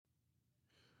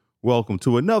Welcome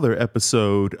to another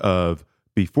episode of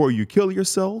Before You Kill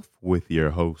Yourself with your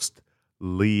host,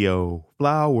 Leo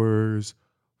Flowers.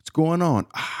 What's going on?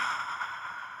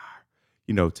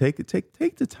 Take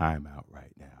the time out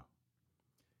right now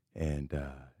and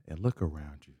look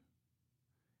around you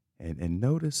and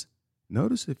notice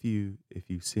if you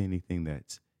see anything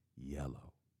that's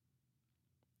yellow.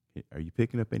 Are you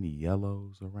picking up any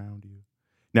yellows around you?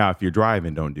 Now, if you're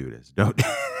driving, don't do this. Don't.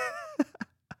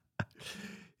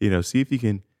 See if you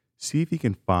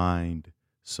can find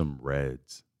some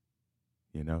reds.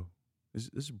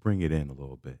 Just bring it in a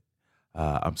little bit.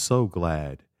 I'm so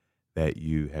glad that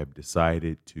you have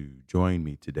decided to join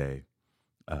me today.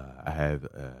 I have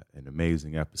an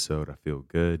amazing episode. I feel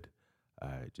good.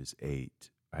 I just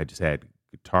had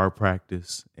guitar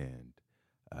practice, and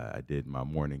I did my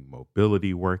morning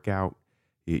mobility workout.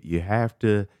 You have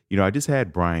to, I just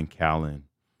had Brian Callen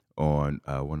on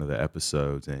one of the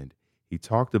episodes, and he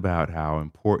talked about how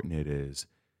important it is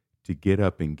to get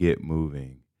up and get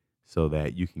moving so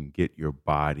that you can get your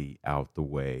body out the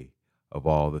way of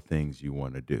all the things you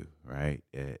want to do, right?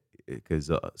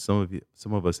 Because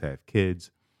some of us have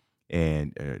kids,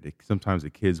 and sometimes the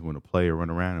kids want to play or run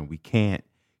around, and we can't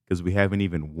because we haven't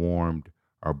even warmed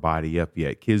our body up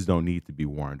yet. Kids don't need to be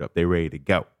warmed up. They're ready to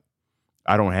go.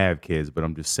 I don't have kids, but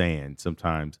I'm just saying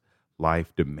sometimes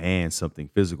life demands something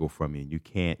physical from you, and you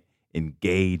can't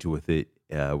engage with it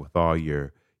with all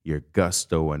your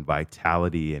gusto and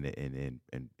vitality and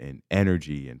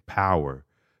energy and power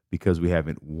because we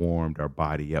haven't warmed our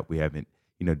body up. We haven't,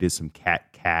 did some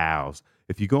cat cows.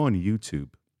 If you go on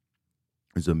YouTube,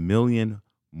 there's a million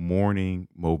morning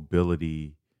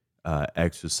mobility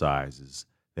exercises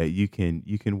that you can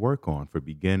work on for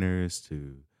beginners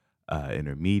to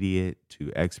intermediate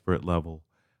to expert level.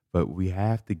 But we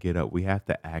have to get up. We have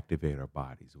to activate our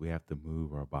bodies. We have to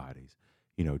move our bodies.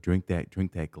 Drink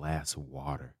that glass of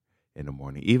water in the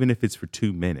morning, even if it's for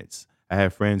 2 minutes. I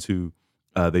have friends who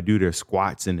they do their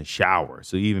squats in the shower.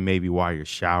 So even maybe while you're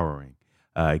showering,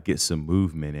 get some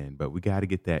movement in. But we got to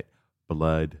get that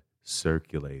blood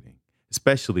circulating,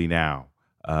 especially now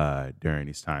during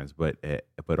these times. But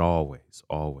always.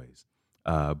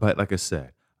 But like I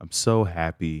said, I'm so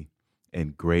happy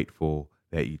and grateful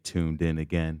that you tuned in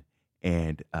again,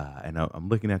 and I'm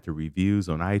looking at the reviews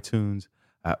on iTunes.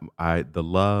 The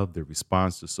love, the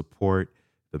response, the support,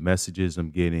 the messages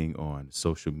I'm getting on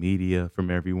social media from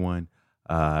everyone.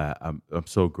 I'm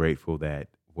so grateful that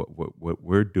what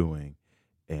we're doing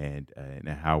and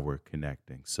how we're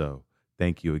connecting. So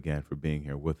thank you again for being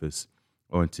here with us.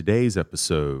 On today's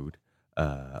episode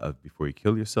of Before You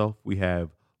Kill Yourself, we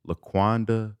have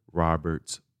LaQuanda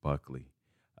Roberts Buckley.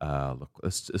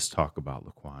 Let's talk about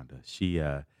LaQuanda. She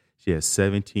has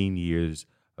 17 years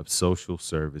of social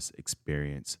service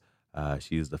experience.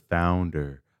 She is the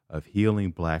founder of Healing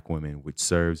Black Women, which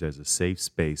serves as a safe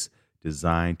space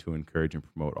designed to encourage and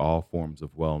promote all forms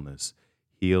of wellness,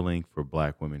 healing for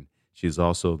Black women. She is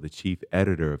also the chief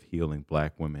editor of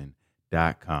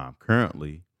HealingBlackWomen.com.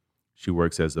 Currently, she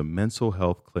works as a mental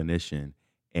health clinician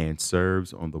and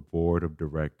serves on the board of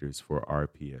directors for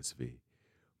RPSV.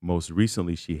 Most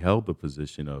recently, she held the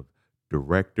position of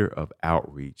Director of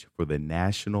Outreach for the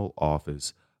National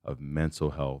Office of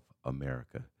Mental Health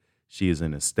America. She is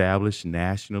an established,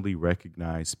 nationally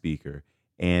recognized speaker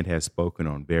and has spoken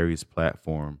on various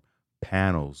platform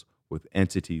panels with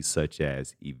entities such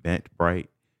as Eventbrite,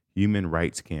 Human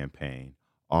Rights Campaign,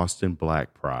 Austin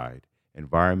Black Pride,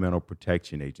 Environmental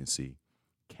Protection Agency,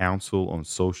 Council on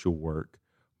Social Work,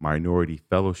 Minority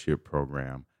Fellowship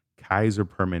Program, Kaiser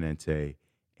Permanente,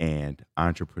 and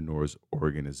Entrepreneurs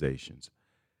Organizations.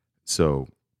 So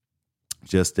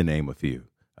just to name a few.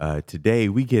 Today,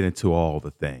 we get into all the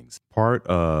things. Part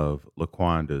of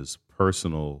LaQuanda's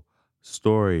personal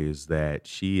story is that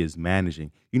she is managing.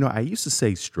 I used to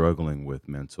say struggling with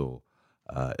mental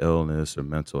illness or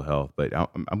mental health, but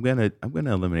I'm gonna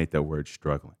eliminate that word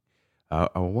struggling.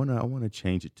 I wanna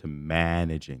change it to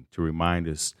managing, to remind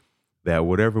us that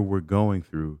whatever we're going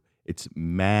through, it's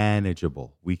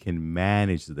manageable. We can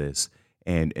manage this,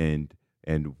 and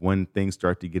when things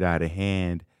start to get out of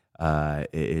hand,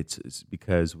 it's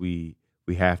because we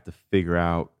have to figure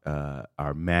out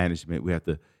our management. We have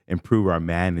to improve our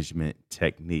management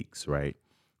techniques, right?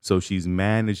 So she's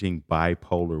managing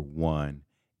bipolar 1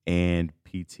 and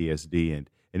PTSD, and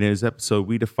in this episode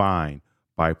we define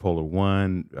bipolar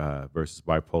 1 versus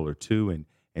bipolar 2,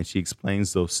 and she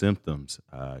explains those symptoms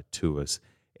to us,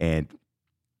 and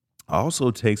also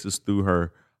takes us through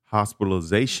her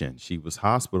hospitalization. She was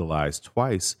hospitalized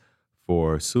twice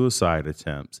for suicide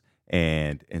attempts.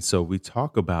 And so we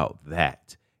talk about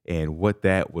that and what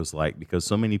that was like, because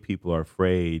so many people are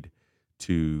afraid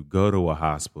to go to a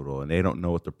hospital and they don't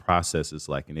know what the process is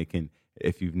like. And it can,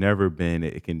 if you've never been,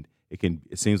 it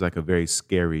seems like a very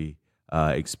scary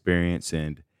experience.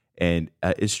 And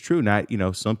it's true. Not,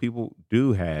 some people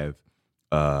do have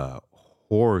uh,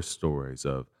 horror stories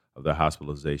of the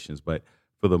hospitalizations, but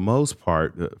for the most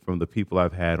part, from the people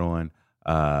I've had on,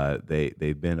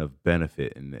 they've been of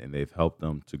benefit, and they've helped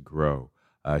them to grow.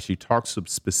 She talks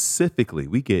specifically.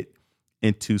 We get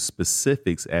into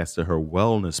specifics as to her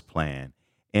wellness plan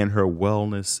and her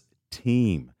wellness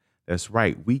team. That's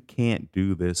right. We can't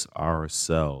do this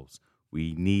ourselves.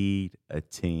 We need a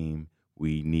team.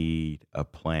 We need a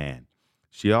plan.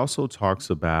 She also talks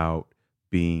about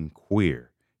being queer.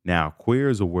 Now, queer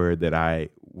is a word that I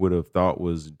would have thought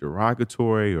was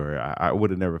derogatory, or I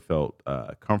would have never felt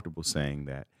comfortable saying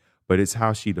that. But it's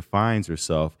how she defines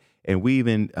herself. And we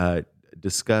even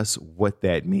discuss what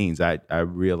that means. I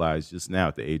realized just now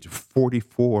at the age of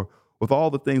 44, with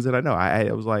all the things that I know,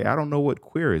 I was like, I don't know what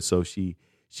queer is. So she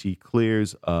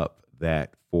clears up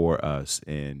that for us,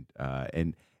 and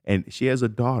she has a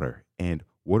daughter. And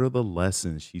what are the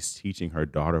lessons she's teaching her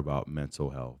daughter about mental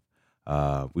health?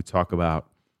 We talk about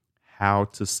how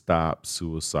to stop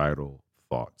suicidal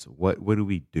thoughts. What do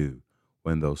we do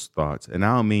when those thoughts, and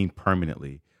I don't mean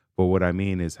permanently, but what I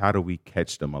mean is, how do we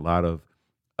catch them? A lot of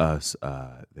us,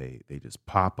 they just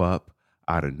pop up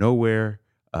out of nowhere,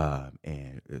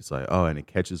 and it's like, oh, and it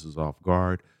catches us off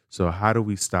guard. So how do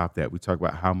we stop that? We talk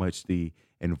about how much the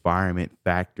environment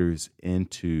factors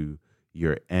into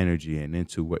your energy and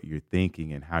into what you're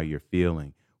thinking and how you're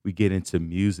feeling. We get into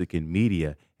music and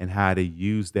media and how to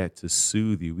use that to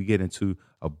soothe you. We get into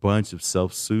a bunch of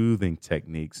self-soothing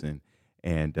techniques, and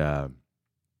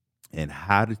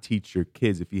how to teach your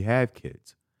kids, if you have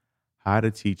kids, how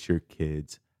to teach your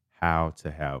kids how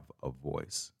to have a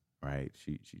voice, right?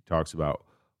 She talks about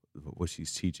what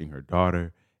she's teaching her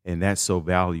daughter, and that's so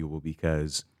valuable,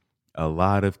 because a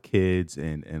lot of kids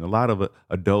and a lot of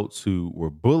adults who were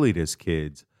bullied as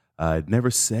kids never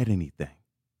said anything,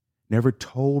 never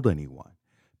told anyone,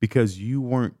 because you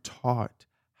weren't taught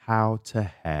how to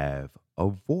have a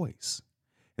voice.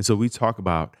 And so we talk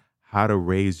about how to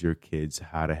raise your kids,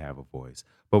 how to have a voice,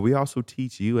 but we also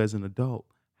teach you as an adult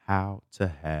how to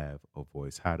have a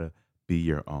voice, how to be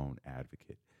your own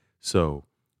advocate. So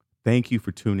thank you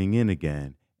for tuning in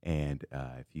again. And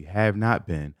if you have not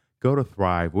been, go to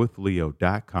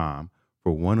thrivewithleo.com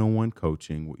for one-on-one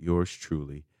coaching with yours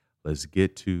truly. Let's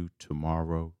get to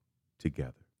tomorrow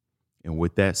together. And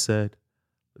with that said,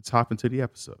 let's hop into the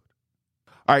episode.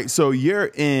 All right, so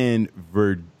you're in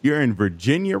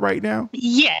Virginia right now?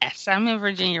 Yes, I'm in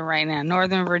Virginia right now,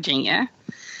 Northern Virginia.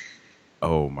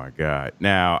 Oh my God!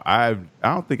 Now I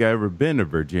don't think I've ever been to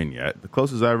Virginia. The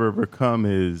closest I've ever come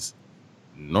is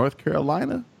North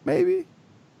Carolina, maybe.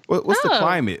 What's the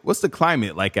climate? What's the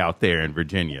climate like out there in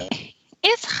Virginia?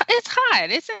 It's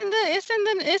hot. It's in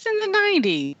the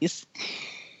 90s.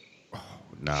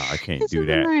 No, I can't It's do in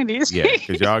the that. 90s. Yeah,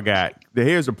 because y'all got.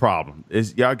 Here's the problem: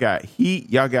 is y'all got heat.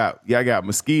 Y'all got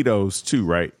mosquitoes too,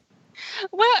 right?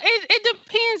 Well, it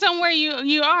depends on where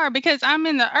you are, because I'm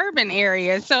in the urban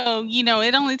area. So,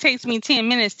 it only takes me 10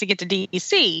 minutes to get to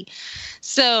DC.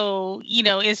 So,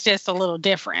 it's just a little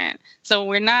different.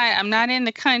 So I'm not in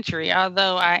the country,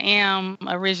 although I am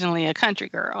originally a country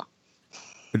girl.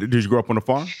 Did you grow up on a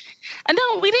farm?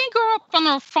 No, we didn't grow up on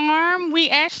a farm. We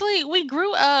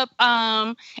grew up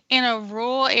in a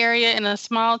rural area in a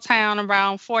small town,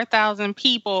 around 4,000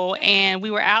 people, and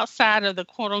we were outside of the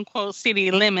quote unquote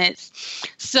city limits.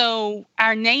 So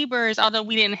our neighbors, although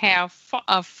we didn't have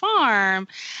a farm,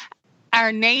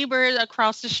 our neighbors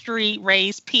across the street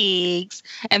raised pigs,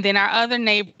 and then our other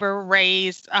neighbor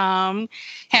raised had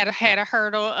a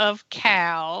herdle of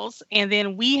cows, and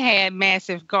then we had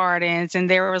massive gardens, and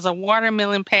there was a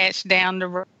watermelon patch down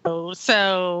the road.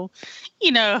 So,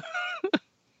 that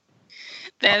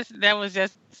was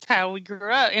just how we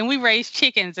grew up, and we raised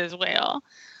chickens as well.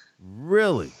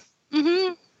 Really?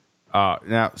 Mm-hmm.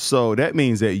 Now, so that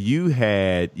means that you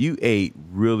ate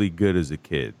really good as a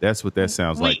kid. That's what that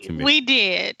sounds like to me. We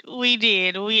did. We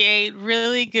ate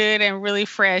really good and really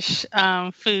fresh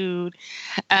food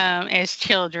as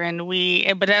children.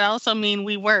 But that also means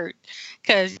we worked,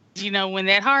 because, when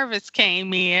that harvest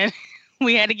came in,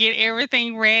 we had to get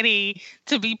everything ready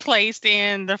to be placed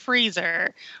in the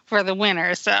freezer for the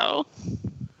winter. So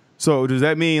does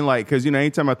that mean, like, because,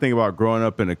 anytime I think about growing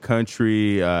up in the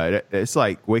country, it's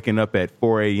like waking up at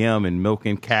 4 a.m. and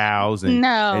milking cows and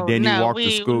then you walk to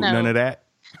school. None of that?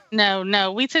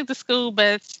 No. We took the school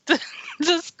bus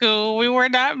to school. We were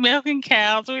not milking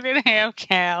cows. We didn't have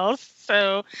cows.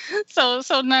 So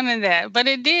none of that. But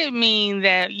it did mean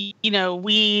that,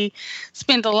 we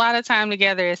spent a lot of time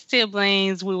together as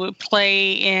siblings. We would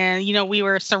play and, we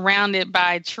were surrounded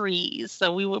by trees.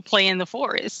 So we would play in the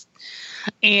forest.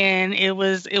 And it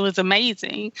was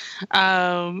amazing.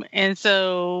 And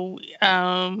so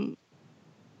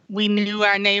we knew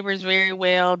our neighbors very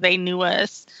well. They knew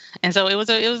us. And so it was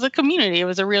a community. It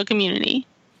was a real community.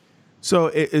 So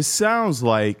it sounds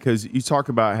like, because you talk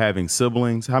about having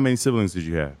siblings. How many siblings did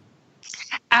you have?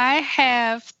 I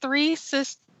have 3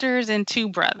 sisters and 2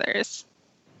 brothers.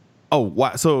 Oh,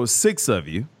 wow. So 6 of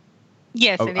you.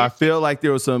 Yes, it I is. feel like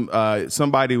there was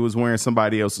somebody was wearing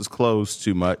somebody else's clothes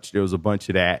too much. There was a bunch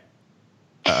of that,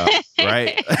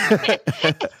 right?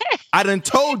 I done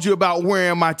told you about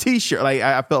wearing my T-shirt. Like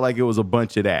I felt like it was a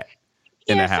bunch of that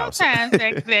in the house. Sometimes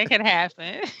that could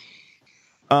happen.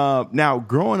 Now,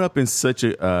 growing up in such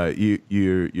a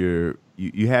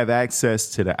you have access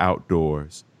to the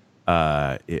outdoors.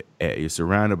 You're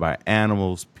surrounded by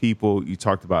animals, people. You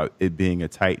talked about it being a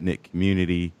tight knit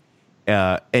community,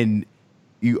 and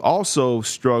you also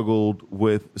struggled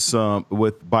with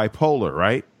bipolar,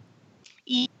 right?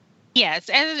 Yes,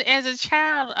 as a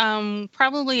child,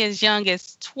 probably as young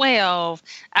as 12,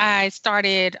 I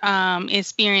started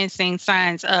experiencing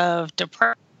signs of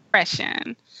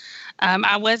depression.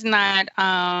 I was not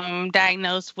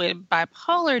diagnosed with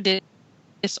bipolar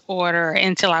disorder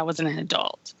until I was an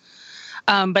adult.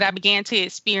 But I began to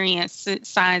experience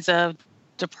signs of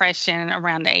depression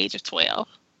around the age of 12.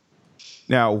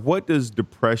 Now, what does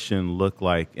depression look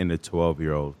like in a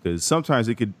 12-year-old? Because sometimes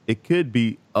it could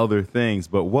be other things,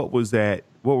 but what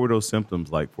were those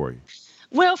symptoms like for you?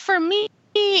 Well, for me,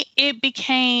 it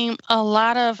became a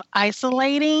lot of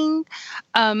isolating.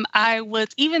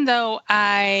 Even though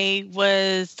I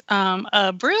was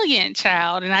a brilliant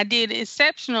child and I did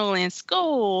exceptional in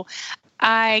school,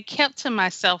 I kept to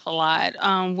myself a lot.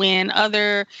 When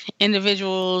other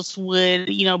individuals would,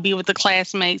 be with the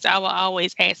classmates, I would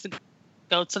always ask to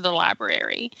go to the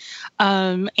library.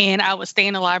 And I would stay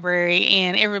in the library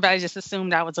and everybody just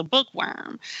assumed I was a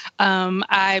bookworm.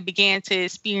 I began to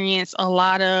experience a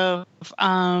lot of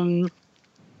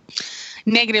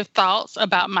negative thoughts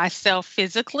about myself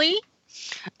physically.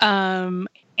 And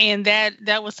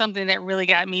that was something that really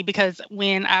got me, because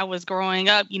when I was growing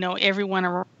up,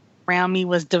 everyone around me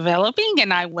was developing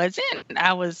and I wasn't.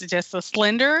 I was just a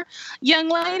slender young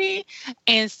lady.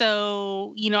 And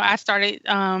so, I started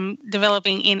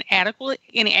developing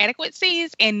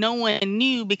inadequacies, and no one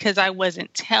knew because I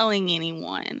wasn't telling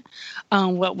anyone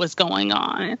what was going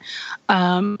on.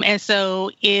 And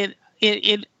so it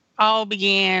all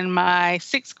began my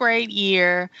 6th grade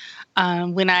year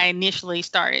when I initially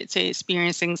started to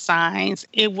experiencing signs.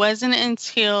 It wasn't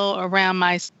until around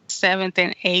my 7th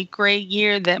and 8th grade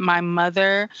year that my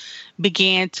mother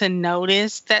began to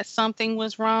notice that something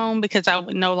was wrong, because I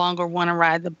would no longer want to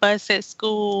ride the bus at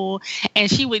school.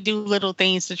 And she would do little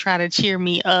things to try to cheer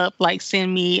me up, like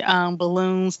send me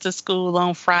balloons to school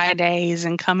on Fridays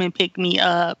and come and pick me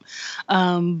up.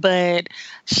 But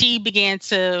she began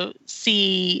to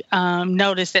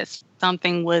notice that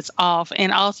something was off.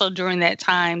 And also during that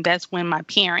time, that's when my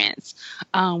parents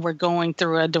were going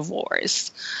through a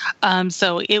divorce.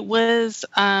 So it was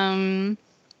a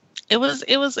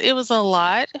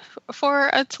lot for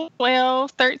a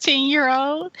 12,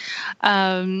 13-year-old.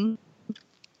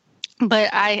 But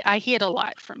I hid a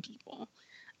lot from people.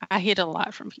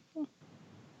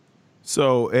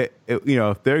 So,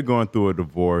 if they're going through a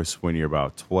divorce when you're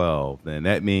about 12, then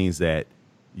that means that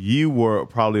you were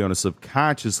probably on a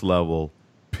subconscious level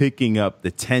picking up the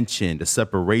tension, the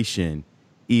separation,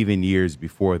 even years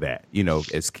before that.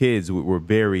 As kids, we're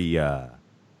very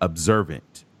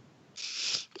observant.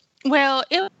 Well,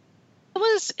 it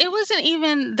wasn't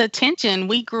even the tension.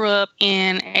 We grew up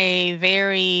in a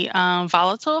very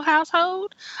volatile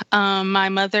household. My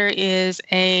mother is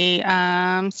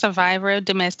a survivor of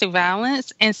domestic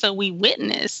violence, and so we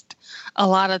witnessed a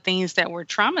lot of things that were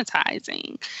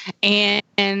traumatizing.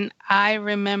 And I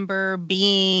remember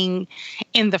being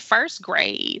in the 1st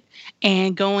grade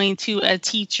and going to a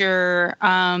teacher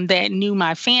that knew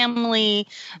my family,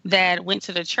 that went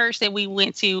to the church that we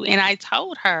went to, and I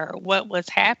told her what was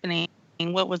happening,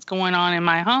 what was going on in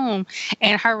my home.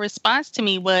 And her response to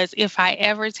me was, if I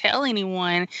ever tell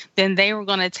anyone, then they were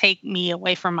going to take me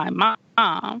away from my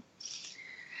mom.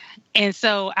 And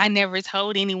so I never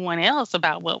told anyone else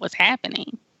about what was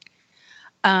happening.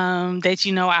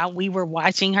 We were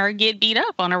watching her get beat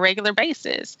up on a regular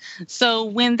basis. So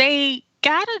when they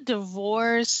got a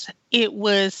divorce, it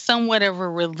was somewhat of a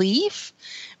relief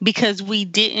because we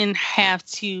didn't have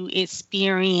to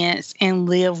experience and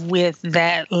live with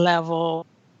that level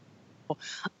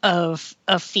of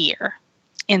fear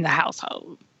in the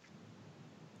household.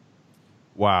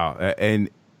 Wow. And,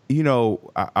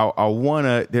 I want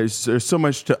to, there's so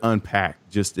much to unpack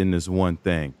just in this one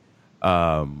thing.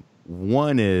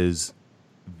 One is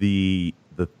the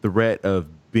threat of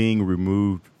being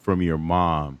removed from your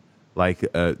mom. Like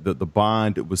the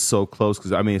bond was so close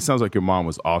because it sounds like your mom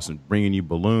was awesome, bringing you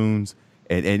balloons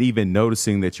and even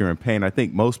noticing that you're in pain. I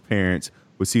think most parents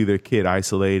would see their kid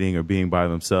isolating or being by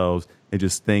themselves and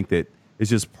just think that it's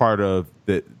just part of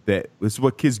that it's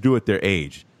what kids do at their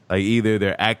age. Like either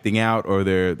they're acting out or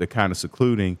they're kind of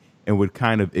secluding and would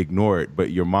kind of ignore it.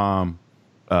 But your mom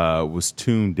was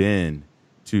tuned in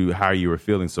to how you were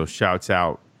feeling. So shouts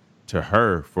out to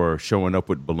her for showing up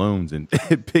with balloons and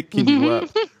picking you up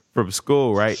from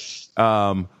school, right?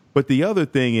 But the other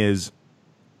thing is,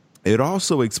 it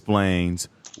also explains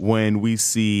when we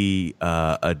see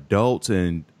adults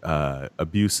in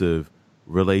abusive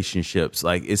relationships.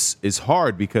 Like it's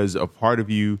hard because a part of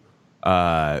you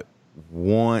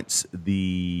wants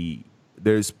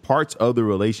there's parts of the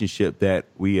relationship that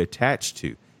we attach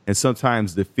to, and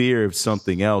sometimes the fear of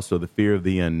something else or the fear of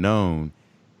the unknown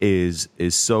is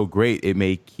so great it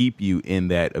may keep you in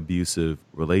that abusive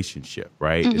relationship,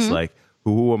 right? It's like,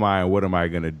 who am I and what am I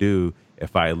going to do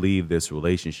if I leave this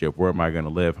relationship? Where am I going to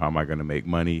live? How am I going to make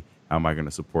money? How am I going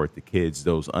to support the kids?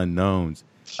 Those unknowns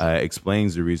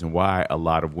explains the reason why a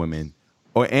lot of women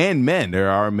and men, there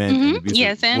are men in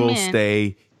abusive, will men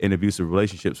stay in abusive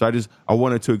relationships. So I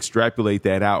wanted to extrapolate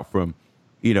that out from,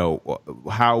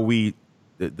 how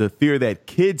the fear that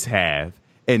kids have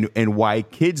and why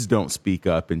kids don't speak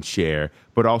up and share,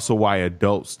 but also why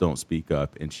adults don't speak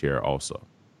up and share also.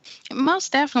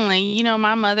 Most definitely.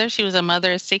 My mother, she was a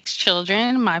mother of 6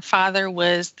 children. My father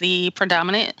was the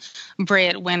predominant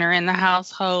breadwinner in the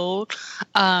household.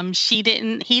 He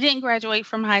didn't graduate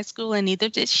from high school, and neither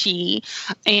did she.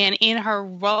 And in her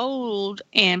road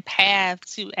and path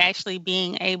to actually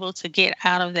being able to get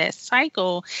out of that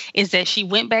cycle is that she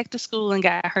went back to school and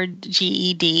got her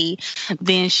GED.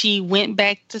 Then she went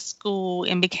back to school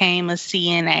and became a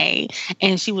CNA,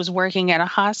 and she was working at a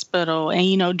hospital.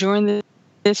 And, during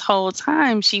this whole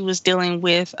time, she was dealing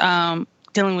with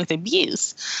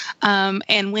abuse.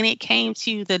 And when it came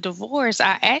to the divorce,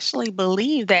 I actually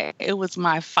believe that it was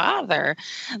my father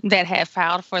that had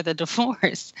filed for the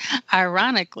divorce,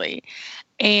 ironically.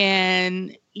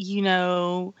 And,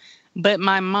 but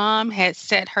my mom had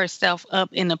set herself up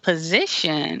in a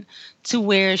position to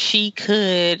where she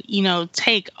could,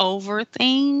 take over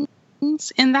things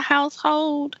in the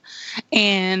household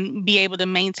and be able to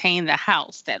maintain the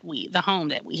home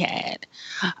that we had.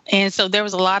 And so there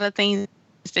was a lot of things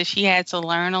that she had to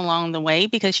learn along the way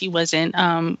because she wasn't,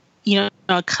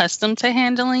 accustomed to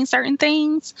handling certain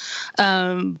things.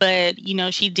 But,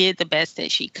 she did the best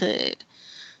that she could.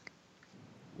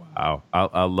 Wow.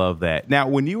 I love that. Now,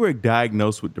 when you were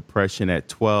diagnosed with depression at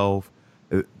 12,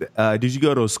 did you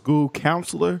go to a school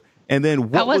counselor? And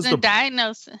then I wasn't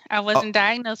diagnosed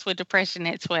with depression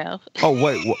at 12.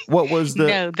 Oh, what was the?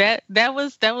 No, that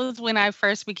was when I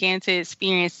first began to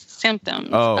experience symptoms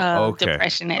of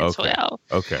depression at 12.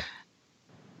 Okay.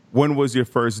 When was your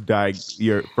first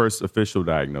official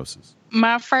diagnosis?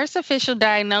 My first official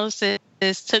diagnosis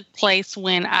took place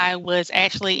when I was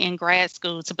actually in grad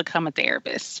school to become a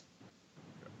therapist.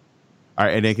 All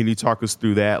right, and then can you talk us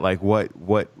through that? Like, what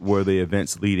were the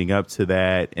events leading up to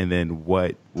that, and then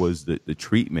what was the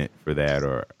treatment for that,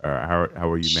 or how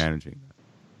were you managing that?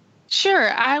 Sure,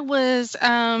 I was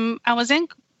in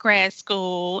grad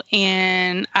school,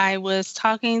 and I was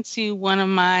talking to one of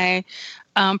my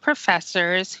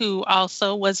professors who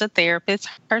also was a therapist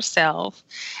herself.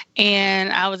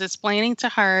 And I was explaining to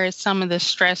her some of the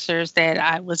stressors that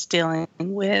I was dealing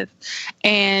with.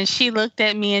 And she looked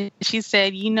at me and she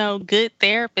said, good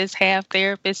therapists have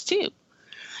therapists too.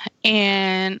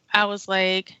 And I was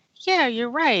like, yeah, you're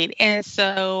right. And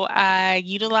so I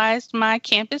utilized my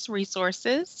campus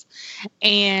resources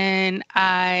and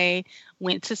I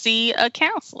went to see a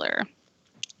counselor.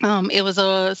 It was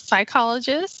a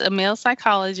male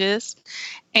psychologist,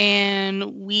 and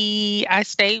I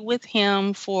stayed with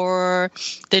him for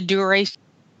the duration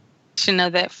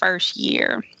of that first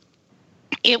year.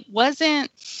 It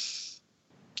wasn't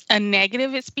a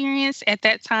negative experience. At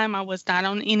that time, I was not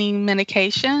on any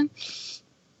medication,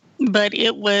 but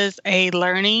it was a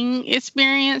learning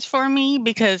experience for me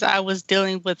because I was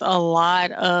dealing with a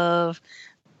lot of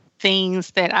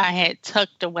things that I had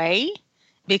tucked away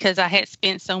because I had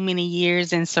spent so many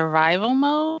years in survival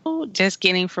mode, just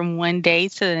getting from one day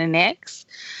to the next.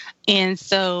 And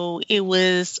so it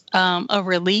was a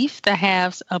relief to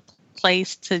have a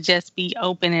place to just be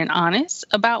open and honest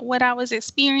about what I was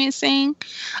experiencing.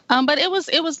 But it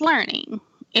was learning.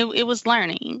 It was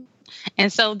learning.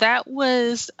 And so that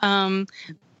was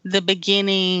the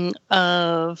beginning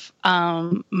of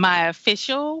my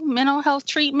official mental health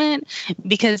treatment,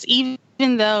 because even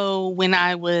though when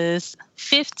I was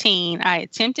 15, I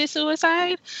attempted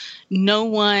suicide, no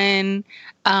one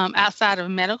outside of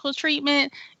medical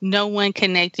treatment, no one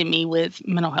connected me with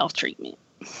mental health treatment.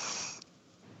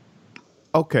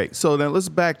 Okay, so then let's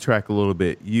backtrack a little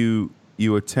bit. You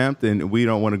attempt, and we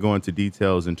don't want to go into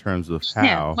details in terms of how.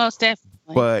 Yeah, most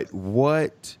definitely. But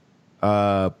what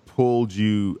pulled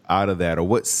you out of that, or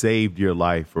what saved your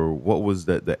life, or what was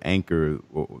the anchor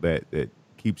that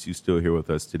keeps you still here with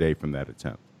us today from that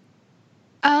attempt?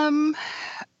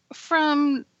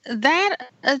 From that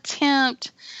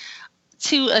attempt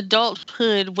to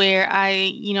adulthood, where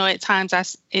I, at times I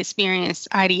experienced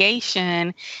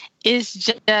ideation, is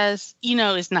just,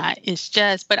 it's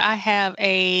just, but I have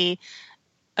a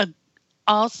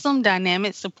awesome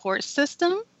dynamic support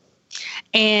system,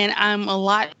 and I'm a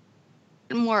lot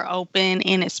more open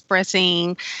in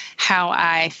expressing how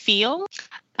I feel.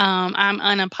 I'm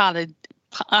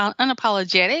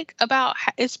unapologetic about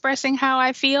expressing how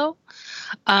I feel.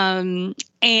 And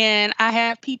I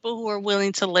have people who are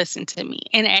willing to listen to me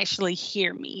and actually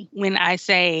hear me when I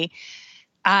say,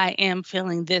 I am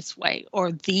feeling this way,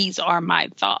 or these are my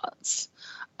thoughts.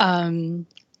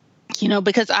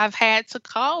 Because I've had to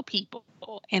call people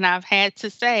and I've had to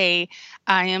say,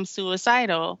 I am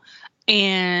suicidal.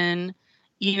 And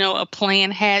a plan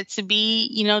had to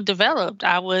be, developed.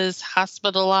 I was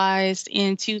hospitalized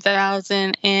in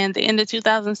 2000 and the end of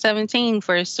 2017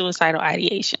 for suicidal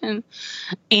ideation.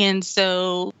 And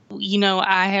so,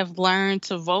 I have learned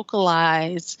to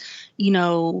vocalize,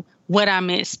 what I'm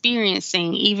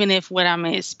experiencing, even if what I'm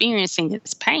experiencing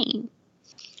is pain.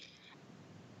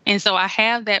 And so I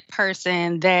have that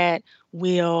person that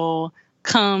will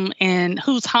come and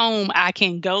whose home I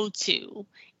can go to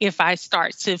if I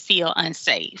start to feel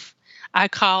unsafe. I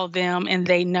call them and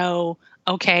they know,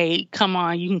 okay, come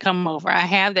on, you can come over. I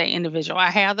have that individual.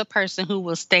 I have the person who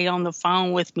will stay on the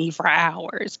phone with me for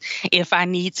hours if I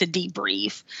need to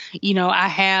debrief. I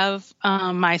have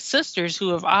my sisters who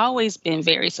have always been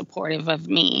very supportive of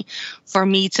me, for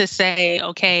me to say,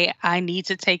 okay, I need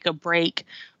to take a break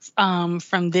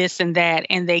from this and that,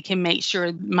 and they can make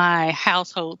sure my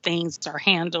household things are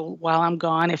handled while I'm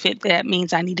gone, if that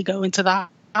means I need to go into the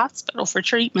hospital for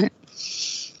treatment.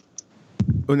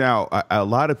 Now,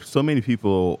 so many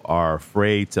people are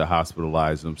afraid to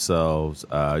hospitalize themselves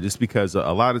just because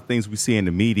a lot of things we see in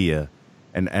the media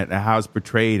and how it's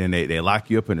portrayed, and they lock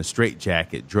you up in a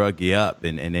straitjacket, drug you up,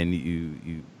 and then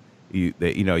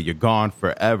you're gone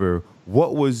forever.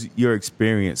 What was your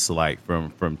experience like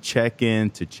from check-in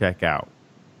to check-out?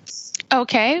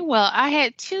 Okay, well, I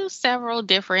had several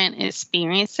different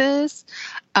experiences.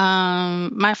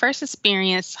 My first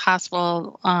experience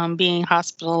being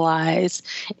hospitalized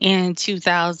in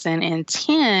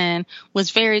 2010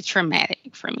 was very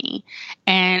traumatic for me.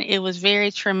 And it was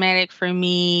very traumatic for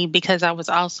me because I was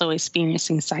also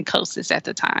experiencing psychosis at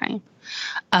the time.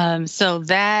 So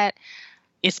that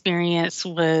experience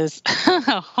was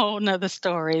a whole nother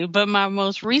story. But my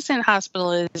most recent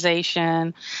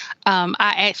hospitalization, I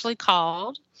actually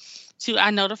I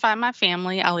notified my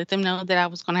family. I let them know that I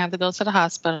was going to have to go to the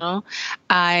hospital.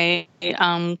 I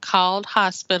called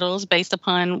hospitals based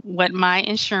upon what my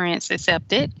insurance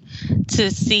accepted to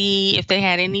see if they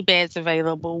had any beds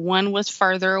available. One was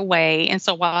further away. And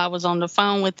so while I was on the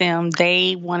phone with them,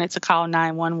 they wanted to call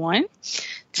 911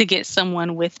 to get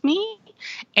someone with me.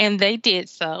 And they did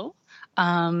so.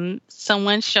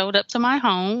 Someone showed up to my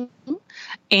home,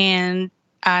 and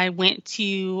I went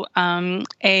to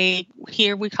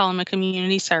here we call them a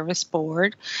community service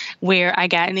board, where I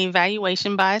got an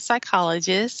evaluation by a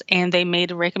psychologist, and they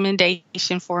made a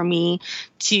recommendation for me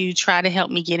to try to help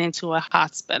me get into a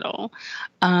hospital.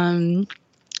 I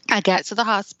got to the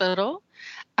hospital.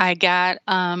 I got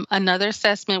another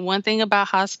assessment. One thing about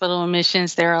hospital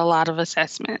admissions, there are a lot of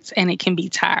assessments, and it can be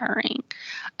tiring.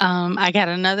 I got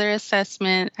another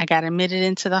assessment. I got admitted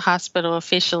into the hospital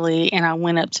officially, and I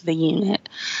went up to the unit.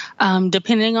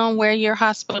 Depending on where your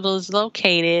hospital is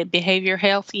located, behavioral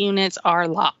health units are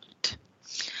locked.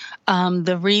 One of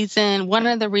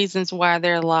the reasons why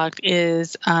they're locked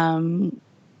is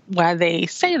why they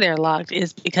say they're locked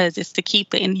is because it's to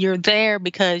keep you're there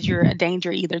because you're a danger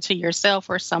either to yourself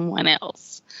or someone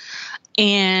else.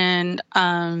 And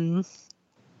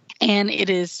And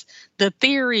the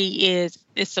theory is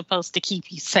it's supposed to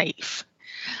keep you safe.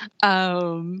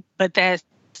 But that's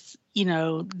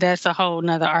a whole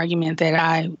nother argument that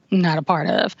I'm not a part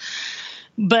of.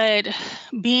 But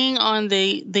being on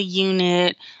the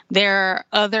unit, there are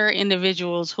other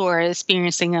individuals who are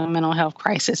experiencing a mental health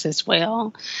crisis as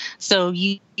well. So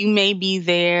you may be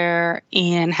there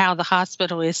in how the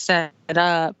hospital is set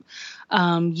up.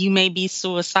 You may be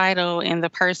suicidal, and the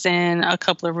person a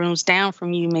couple of rooms down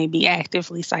from you may be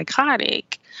actively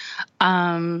psychotic.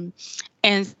 And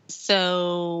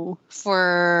so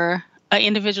for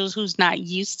individuals who's not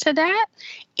used to that,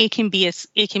 it can be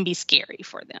scary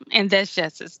for them, and that's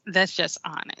just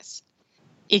honest.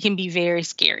 It can be very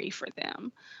scary for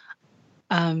them.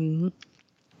 And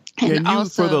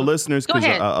also, for the listeners, because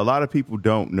a lot of people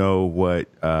don't know what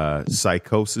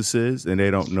psychosis is, and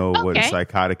they don't know what a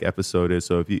psychotic episode is.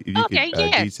 So if you could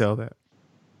detail that.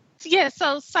 Yeah,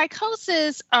 so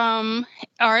psychosis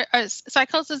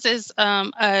is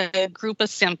a group of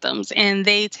symptoms, and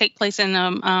they take place in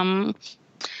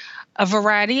a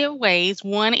variety of ways.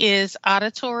 One is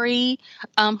auditory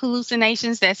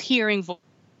hallucinations, that's hearing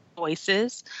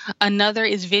voices. Another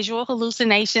is visual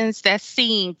hallucinations, that's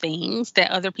seeing things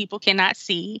that other people cannot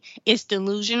see. It's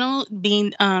delusional,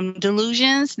 being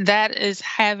delusions, that is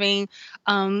having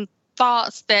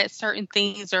thoughts that certain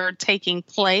things are taking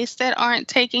place that aren't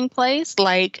taking place.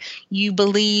 Like you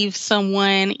believe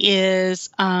someone is,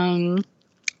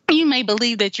 you may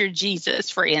believe that you're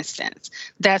Jesus, for instance.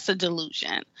 That's a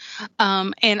delusion.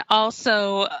 And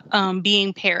also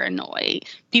being paranoid.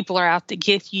 People are out to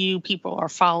get you. People are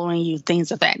following you,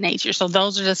 things of that nature. So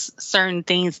those are just certain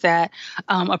things that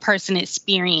a person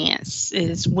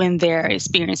experiences when they're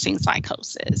experiencing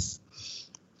psychosis.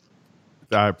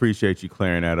 I appreciate you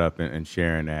clearing that up and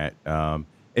sharing that.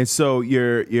 And so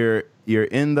you're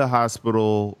in the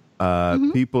hospital.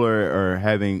 People are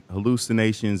having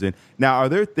hallucinations, and now are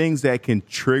there things that can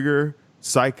trigger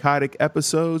psychotic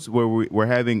episodes where we're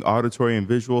having auditory and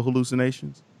visual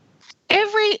hallucinations?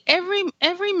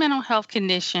 Every mental health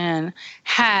condition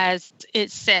has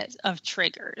its set of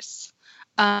triggers.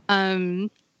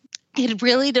 It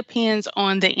really depends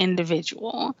on the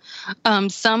individual.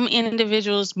 Some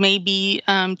individuals may be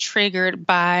triggered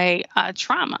by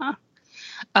trauma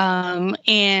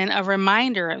and a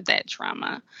reminder of that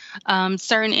trauma.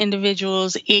 Certain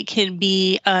individuals, it can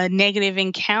be a negative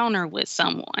encounter with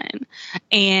someone,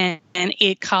 and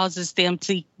it causes them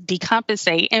to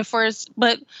decompensate.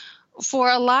 But for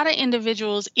a lot of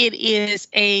individuals, it is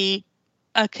a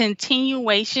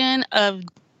continuation of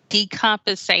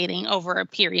decompensating over a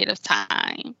period of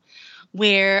time,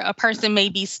 where a person may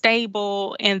be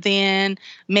stable and then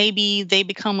maybe they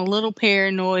become a little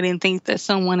paranoid and think that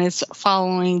someone is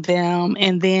following them,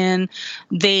 and then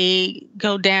they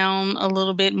go down a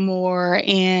little bit more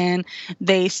and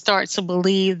they start to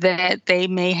believe that they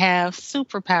may have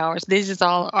superpowers. These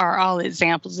are all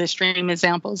examples, extreme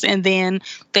examples. And then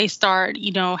they start,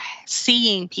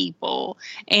 seeing people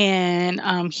and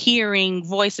hearing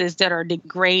voices that are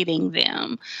degrading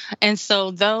them. And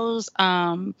so those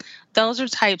are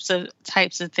types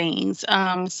of things.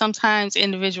 Sometimes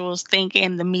individuals think,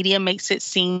 and the media makes it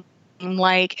seem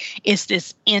like it's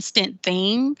this instant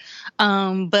thing.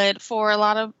 But for a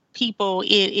lot of people, it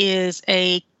is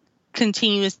a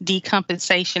continuous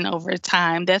decompensation over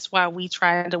time. That's why we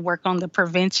try to work on the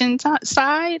prevention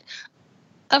side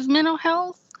of mental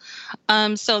health.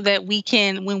 So that we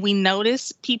can, when we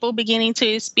notice people beginning to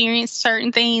experience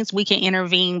certain things, we can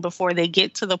intervene before they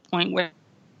get to the point where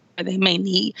they may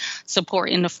need support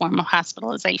in the form of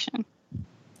hospitalization.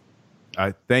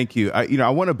 Thank you. I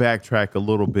want to backtrack a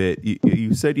little bit.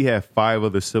 You said you have 5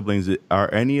 other siblings.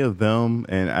 Are any of them,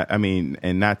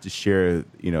 and not to share,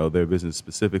 their business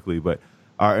specifically, but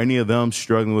are any of them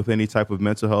struggling with any type of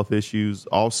mental health issues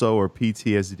also, or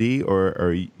PTSD, or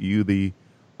are you the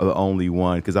only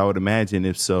one? Because I would imagine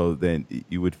if so, then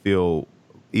you would feel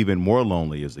even more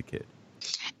lonely as a kid.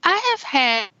 I have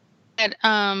had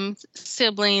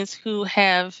siblings who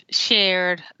have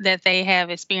shared that they have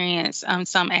experienced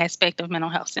some aspect of mental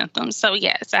health symptoms. So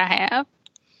yes, I have.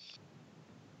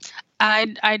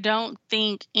 I don't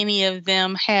think any of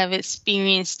them have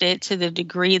experienced it to the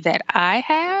degree that I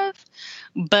have,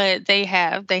 but they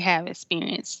have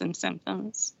experienced some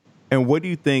symptoms. And what do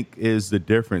you think is the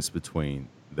difference between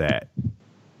that?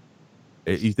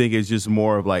 You think it's just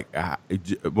more of like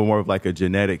a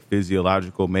genetic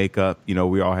physiological makeup?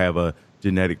 We all have a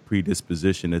genetic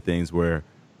predisposition to things where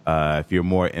if you're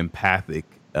more empathic,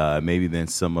 maybe than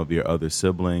some of your other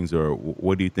siblings, or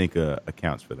what do you think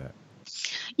accounts for that?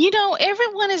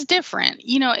 Everyone is different.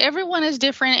 Everyone is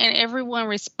different and everyone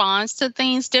responds to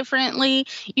things differently.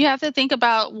 You have to think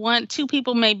about two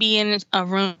people may be in a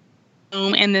room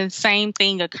and the same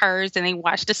thing occurs and they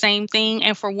watch the same thing.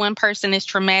 And for one person, it's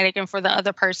traumatic, and for the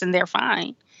other person, they're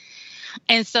fine.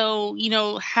 And so,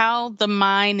 how the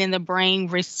mind and the brain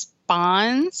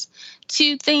responds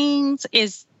to things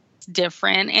is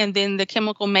different. And then the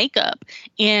chemical makeup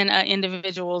in an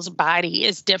individual's body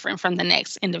is different from the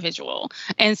next individual.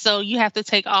 And so you have to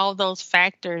take all those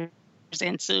factors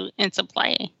into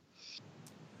play.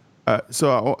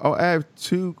 So I'll add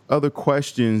two other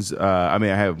questions. I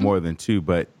have more than two,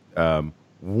 but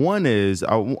one is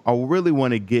I really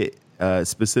want to get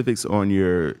specifics on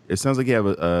your. It sounds like you have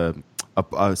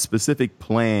a specific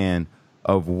plan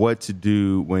of what to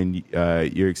do when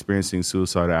you're experiencing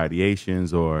suicidal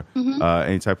ideations or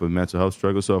any type of mental health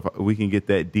struggle. So if we can get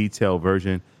that detailed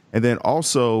version, and then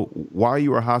also while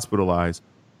you were hospitalized,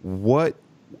 what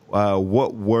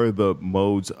were the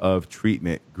modes of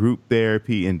treatment? Group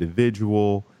therapy,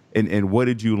 individual, and what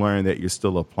did you learn that you're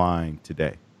still applying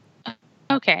today?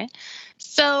 Okay,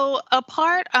 so a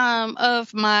part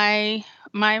of my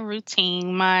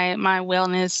routine, my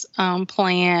wellness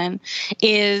plan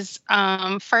is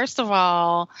first of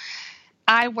all,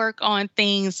 I work on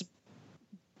things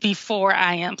before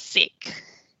I am sick.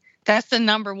 That's the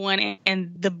number one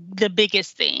and the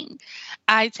biggest thing.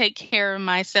 I take care of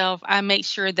myself. I make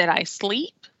sure that I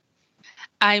sleep.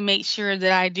 I make sure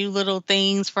that I do little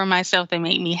things for myself that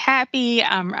make me happy.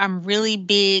 I'm really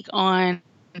big on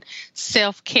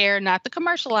self-care, not the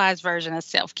commercialized version of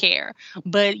self-care,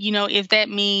 but if that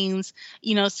means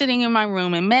sitting in my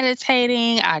room and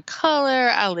meditating, I color,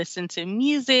 I listen to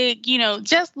music,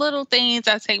 just little things.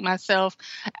 I take myself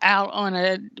out on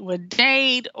a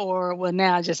date, or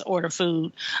now I just order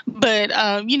food, but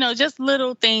just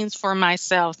little things for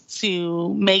myself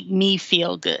to make me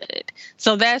feel good.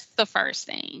 So that's the first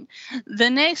thing. The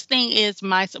next thing is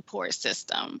my support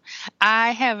system.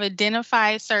 I have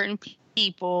identified certain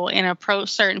people and approach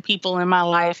certain people in my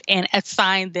life and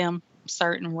assign them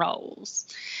certain roles,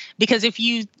 because if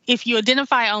you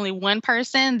identify only one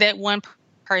person, that one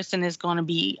person is going to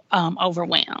be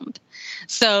overwhelmed.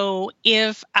 So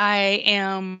if I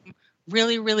am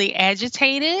really, really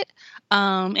agitated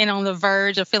and on the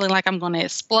verge of feeling like I'm going to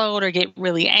explode or get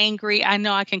really angry, I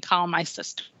know I can call my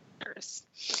sisters.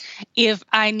 If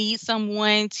I need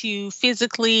someone to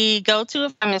physically go to,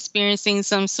 if I'm experiencing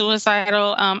some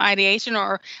suicidal ideation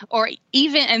or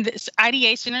even, and this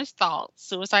ideation is thoughts,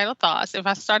 suicidal thoughts. If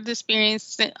I start to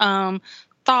experience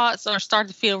thoughts or start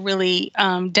to feel really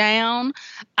down,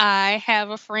 I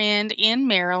have a friend in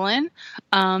Maryland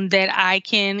that I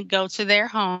can go to their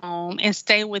home and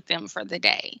stay with them for the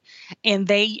day. And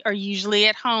they are usually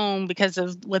at home because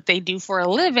of what they do for a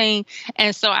living.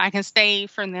 And so I can stay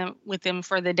with them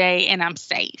for the day and I'm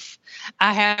safe.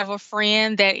 I have a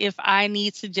friend that if I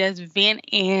need to just vent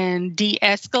and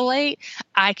de-escalate,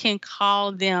 I can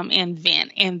call them and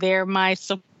vent, and they're my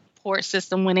support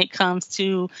system when it comes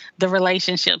to the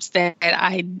relationships that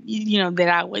I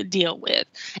would deal with.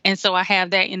 And so I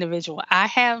have that individual. I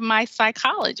have my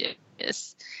psychologist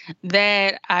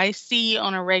that I see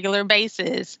on a regular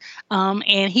basis.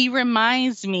 And he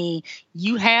reminds me,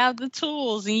 you have the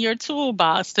tools in your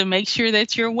toolbox to make sure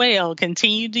that you're well.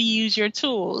 Continue to use your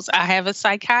tools. I have a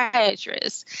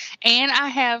psychiatrist, and I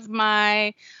have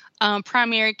my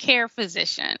primary care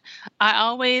physician. I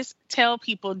always tell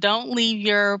people, don't leave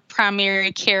your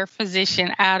primary care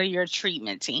physician out of your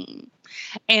treatment team.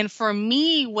 And for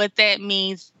me, what that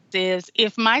means is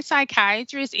if my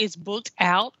psychiatrist is booked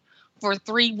out for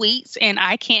 3 weeks and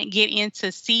I can't get in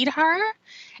to see her,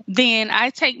 then I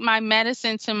take my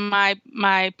medicine to my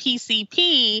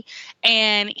PCP,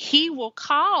 and he will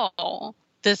call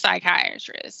the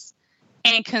psychiatrist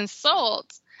and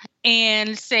consult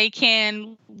and say,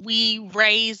 can we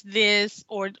raise this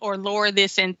or lower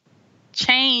this and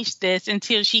change this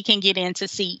until she can get in to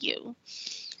see you?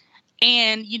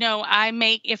 And,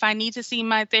 if I need to see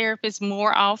my therapist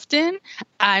more often,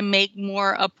 I make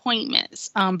more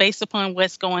appointments based upon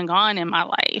what's going on in my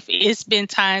life. It's been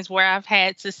times where I've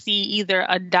had to see either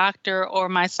a doctor or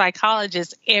my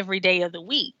psychologist every day of the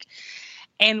week.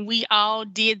 And we all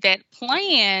did that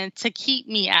plan to keep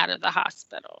me out of the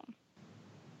hospital,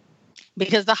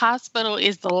 because the hospital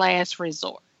is the last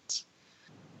resort.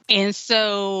 And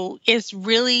so it's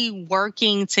really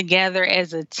working together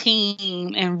as a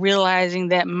team and realizing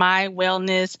that my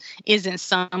wellness isn't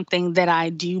something that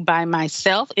I do by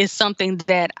myself. It's something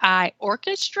that I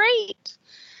orchestrate,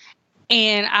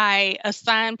 and I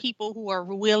assign people who are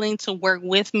willing to work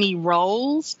with me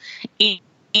roles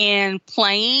and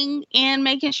playing and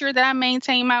making sure that I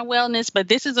maintain my wellness. But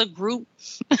this is a group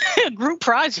group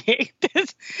project.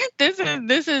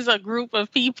 This is a group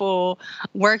of people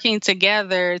working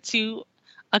together to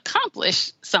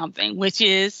accomplish something, which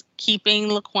is keeping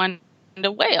LaQuanda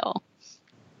well.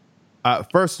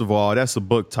 First of all, that's a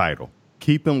book title,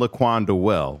 Keeping LaQuanda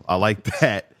Well. I like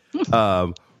that.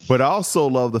 But I also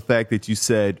love the fact that you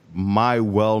said my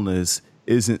wellness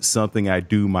isn't something I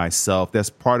do myself. That's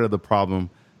part of the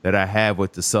problem that I have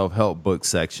with the self-help book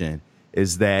section,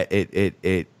 is that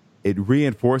it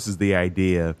reinforces the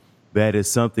idea that it's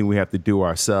something we have to do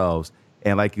ourselves.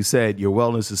 And like you said, your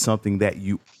wellness is something that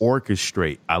you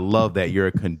orchestrate. I love that. You're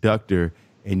a conductor,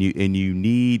 and you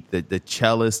need the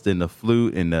cellist and the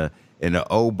flute and the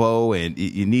oboe, and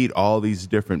you need all these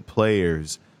different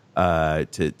players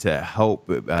to help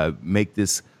make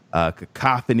this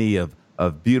cacophony of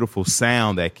beautiful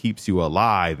sound that keeps you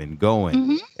alive and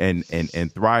going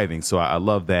and thriving. So I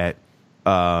love that.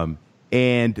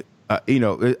 And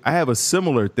I have a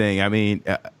similar thing. I mean,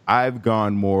 I've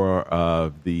gone more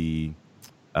of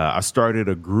I started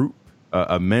a group,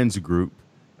 a men's group,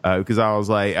 because I was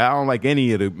like, I don't like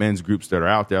any of the men's groups that are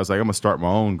out there. I was like, I'm gonna start my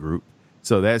own group.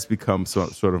 So that's become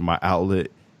sort of my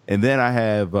outlet. And then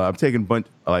I'm taking a bunch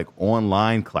like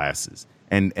online classes,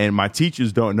 and my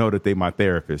teachers don't know that they're my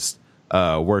therapist.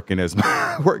 Working as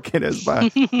my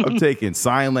I'm taking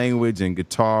sign language and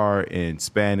guitar and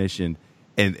Spanish, and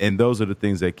those are the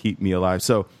things that keep me alive.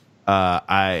 So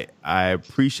I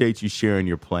appreciate you sharing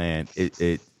your plan. It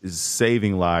is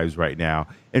saving lives right now.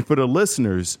 And for the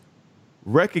listeners,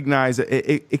 recognize that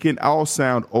it can all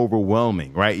sound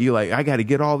overwhelming, right? You're like, I got to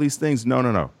get all these things.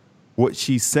 No. What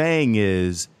she's saying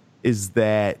is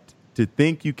that to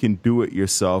think you can do it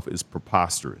yourself is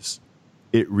preposterous.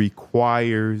 It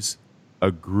requires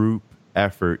a group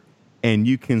effort, and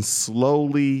you can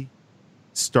slowly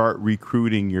start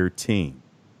recruiting your team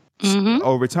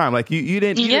over time. Like you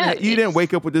didn't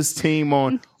wake up with this team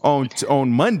on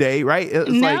Monday, right?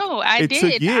 I did.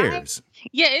 Took years.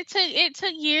 It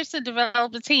took years to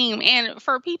develop a team. And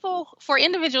for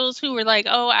individuals who were like,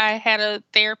 oh, I had a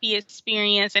therapy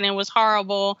experience and it was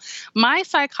horrible. My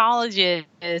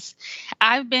psychologist,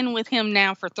 I've been with him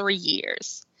now for 3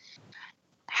 years.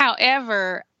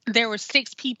 However, there were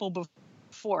 6 people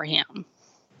before him.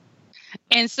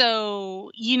 And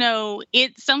so,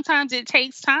 sometimes it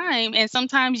takes time, and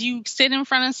sometimes you sit in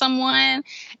front of someone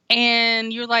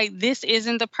and you're like, this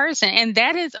isn't the person. And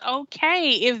that is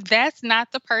okay if that's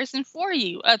not the person for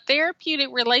you. A therapeutic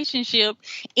relationship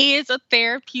is a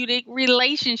therapeutic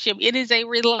relationship. It is a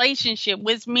relationship,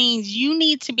 which means you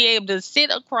need to be able to sit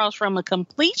across from a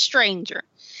complete stranger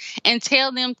and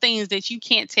tell them things that you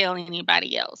can't tell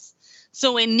anybody else.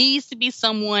 So it needs to be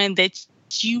someone that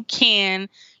you can,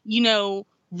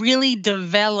 really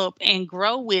develop and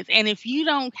grow with. And if you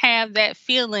don't have that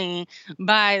feeling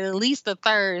by at least the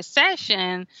 3rd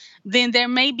session, then there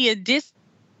may be a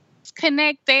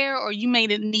disconnect there, or you may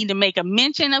need to make a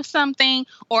mention of something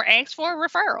or ask for a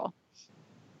referral.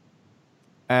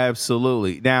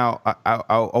 Absolutely. Now,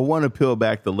 I want to peel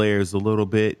back the layers a little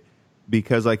bit,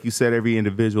 because like you said, every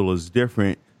individual is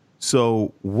different.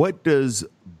 So what does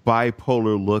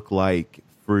bipolar look like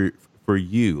for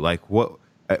you? Like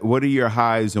what are your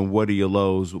highs and what are your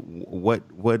lows? What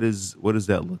does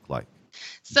that look like?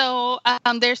 So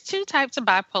there's 2 types of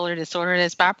bipolar disorder.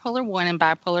 There's bipolar 1 and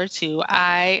bipolar 2.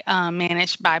 I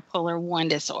manage bipolar 1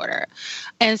 disorder.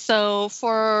 And so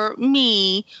for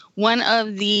me, one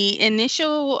of the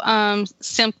initial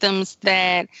symptoms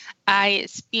that I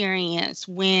experience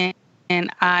when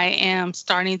I am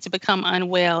starting to become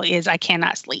unwell is I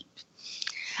cannot sleep.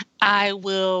 I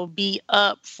will be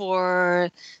up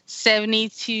for 70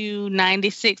 to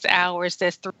 96 hours.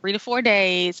 That's 3 to 4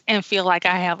 days, and feel like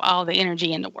I have all the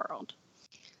energy in the world.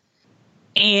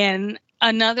 And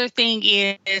another thing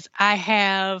is I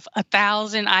have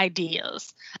 1,000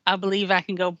 ideas. I believe I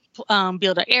can go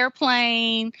build an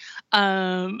airplane.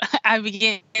 I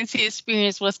began to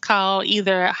experience what's called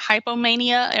either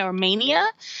hypomania or mania.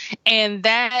 And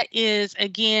that is,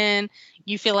 again,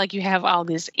 you feel like you have all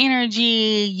this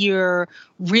energy. You're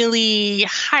really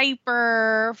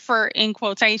hyper, in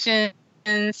quotations.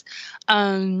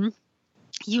 You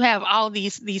have all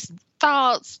these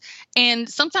thoughts, and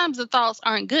sometimes the thoughts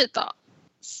aren't good thoughts.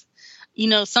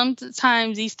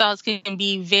 Sometimes these thoughts can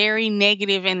be very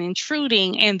negative and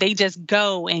intruding, and they just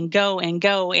go and go and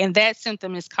go. And that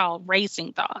symptom is called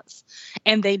racing thoughts,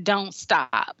 and they don't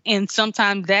stop. And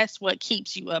sometimes that's what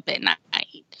keeps you up at night.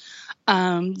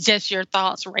 Just your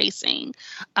thoughts racing.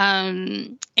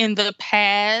 In the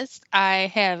past,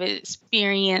 I have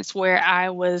experienced where I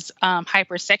was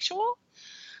hypersexual.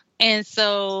 And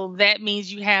so that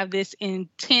means you have this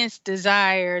intense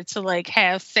desire to like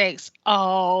have sex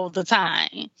all the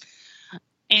time.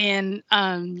 And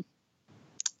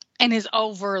it's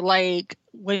over like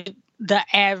with the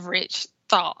average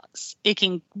thoughts. It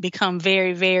can become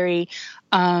very, very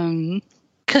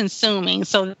consuming.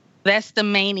 So that's the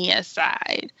mania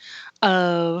side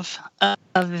of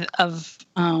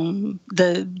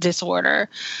the disorder.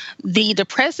 The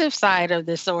depressive side of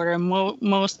disorder,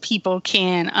 most people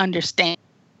can understand.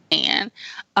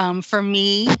 For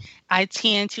me, I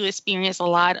tend to experience a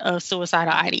lot of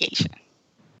suicidal ideation.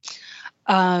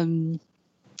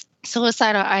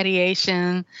 Suicidal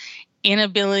ideation,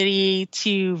 inability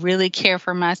to really care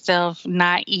for myself,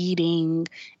 not eating,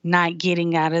 not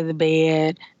getting out of the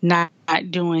bed, not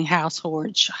doing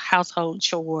household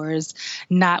chores,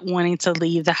 not wanting to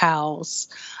leave the house,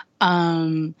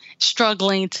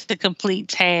 struggling to complete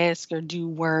tasks or do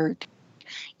work.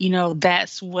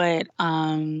 That's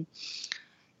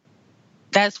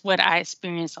what I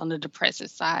experienced on the depressive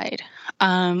side.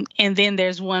 And then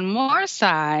there's one more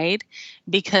side,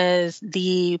 because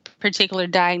the particular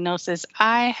diagnosis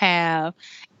I have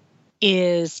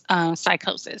is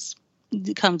psychosis.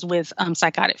 It comes with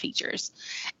psychotic features.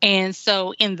 And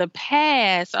so in the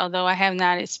past, although I have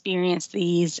not experienced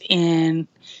these in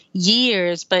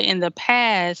years, but in the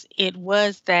past, it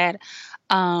was that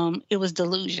it was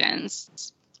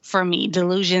delusions. For me,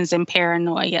 delusions and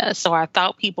paranoia. So I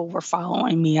thought people were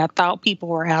following me. I thought people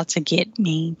were out to get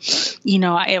me.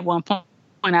 At one point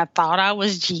I thought I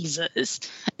was Jesus.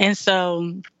 And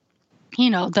so,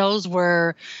 those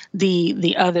were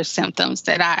the other symptoms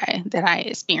that I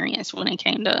experienced when it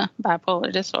came to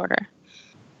bipolar disorder.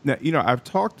 Now, I've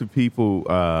talked to people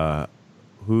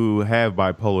who have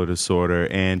bipolar disorder,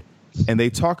 and they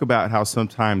talk about how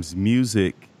sometimes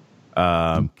music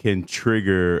can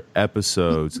trigger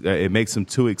episodes. It makes them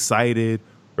too excited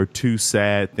or too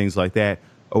sad, things like that.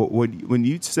 When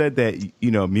you said that,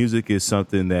 music is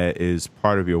something that is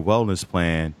part of your wellness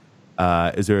plan,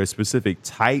 is there a specific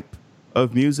type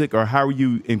of music, or how are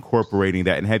you incorporating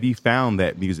that? And have you found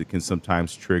that music can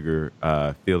sometimes trigger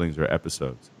feelings or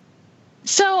episodes?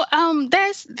 So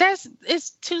that's it's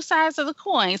two sides of the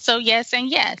coin. So yes and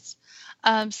yes.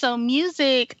 So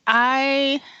music,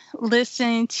 I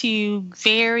listen to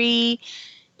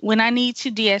when I need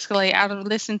to de-escalate, I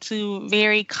listen to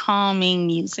very calming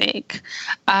music.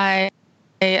 I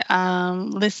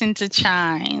listen to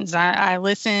chimes. I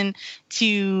listen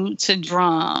to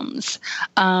drums.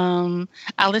 I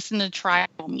listen to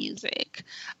tribal music.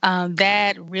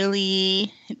 That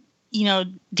really,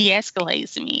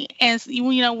 de-escalates me. And,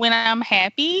 when I'm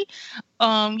happy,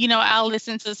 I'll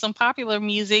listen to some popular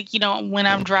music, when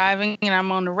I'm driving and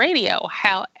I'm on the radio.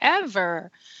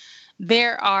 However,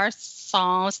 there are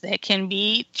songs that can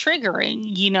be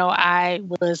triggering. I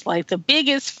was like the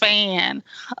biggest fan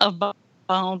of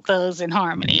Bone Thugs and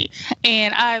Harmony,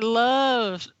 and I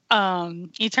love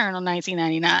Eternal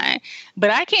 1999, but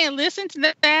I can't listen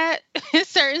to that.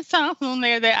 Certain songs on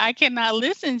there that I cannot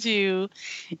listen to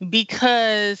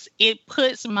because it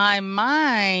puts my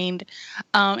mind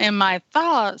and my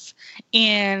thoughts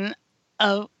in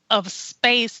a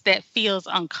space that feels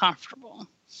uncomfortable.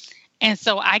 And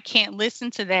so I can't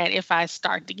listen to that if I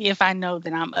know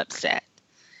that I'm upset,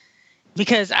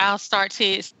 because I'll start to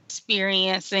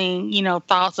experiencing,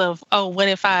 thoughts of, oh, what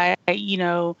if I,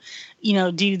 do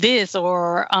this,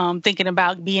 or thinking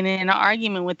about being in an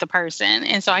argument with the person.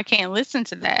 And so I can't listen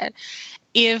to that.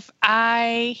 If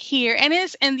I hear,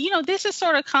 this is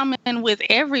sort of common with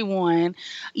everyone,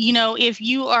 if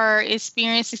you are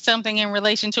experiencing something in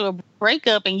relation to a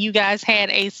breakup and you guys had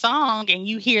a song and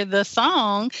you hear the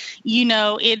song,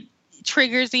 it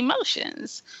triggers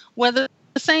emotions. Whether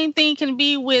the same thing can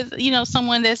be with,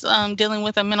 someone that's dealing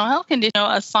with a mental health condition,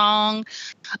 a song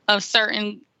of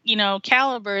certain,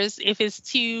 calibers, if it's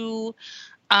too,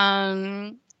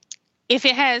 if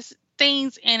it has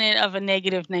things in it of a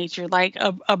negative nature, like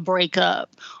a breakup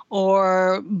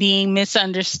or being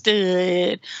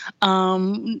misunderstood,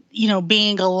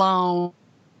 being alone,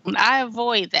 I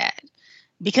avoid that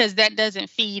because that doesn't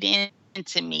feed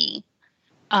into me.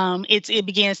 It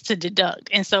begins to deduct.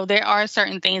 And so there are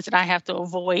certain things that I have to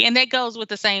avoid. And that goes with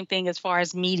the same thing as far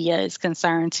as media is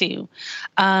concerned too.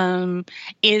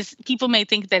 People may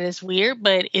think that it's weird,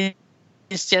 but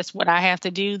it's just what I have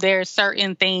to do. There are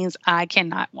certain things I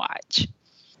cannot watch.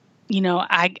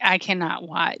 I cannot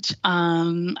watch.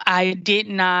 I did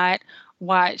not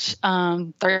watch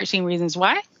 13 Reasons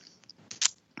Why.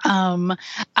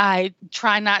 I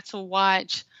try not to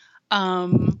watch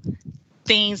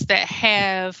things that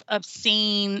have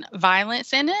obscene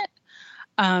violence in it.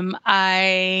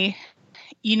 I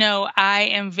I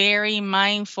am very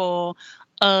mindful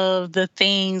of the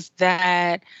things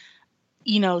that,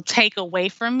 take away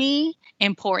from me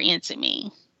and pour into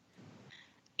me.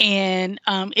 And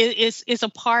it's a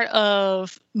part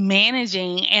of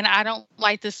managing. And I don't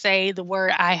like to say the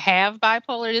word I have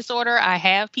bipolar disorder, I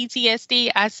have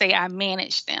PTSD. I say I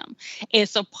manage them.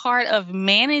 It's a part of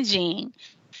managing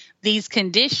these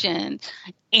conditions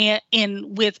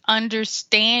and with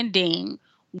understanding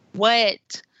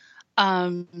what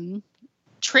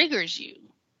triggers you.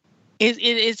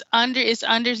 It's under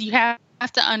you have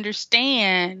to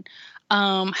understand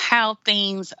how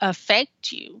things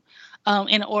affect you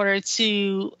in order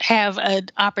to have an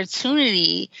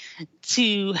opportunity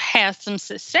to have some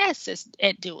success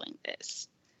at doing this.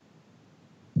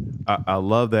 I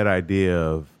love that idea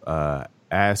of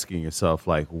asking yourself,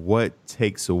 like, what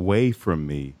takes away from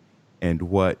me and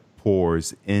what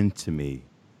pours into me.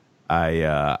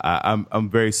 I'm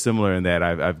very similar in that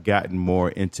I've gotten more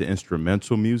into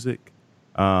instrumental music,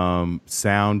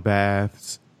 sound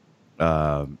baths,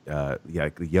 like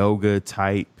the yoga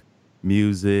type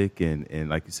music, and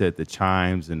like you said, the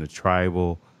chimes and the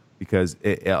tribal, because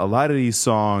a lot of these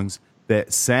songs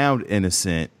that sound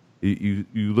innocent, you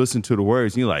listen to the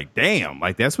words and you're like, damn,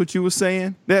 like that's what you were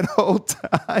saying that whole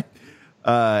time.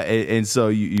 And so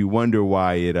you wonder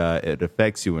why it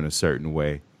affects you in a certain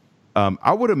way.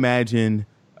 I would imagine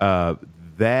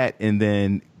that, and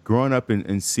then growing up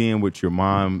and seeing what your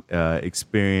mom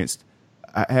experienced,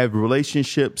 have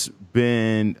relationships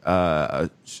been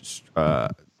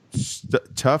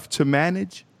tough to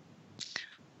manage?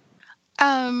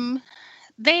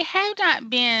 They have not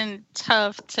been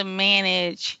tough to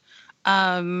manage.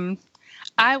 Um,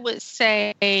 I would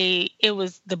say it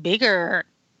was the bigger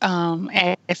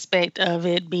aspect of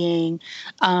it being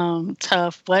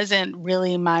tough wasn't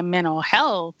really my mental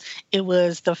health. It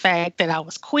was the fact that I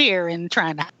was queer and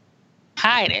trying to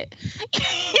hide it.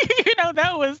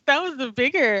 That was the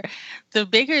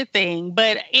bigger thing.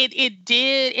 But it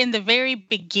did in the very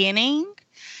beginning.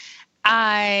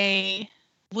 I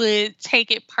would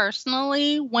take it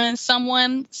personally when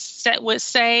someone would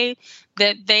say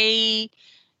that they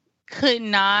could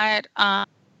not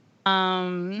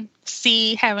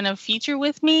see having a future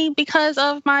with me because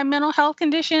of my mental health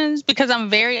conditions, because I'm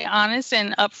very honest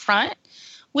and upfront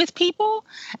with people.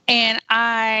 And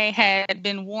I had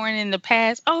been warned in the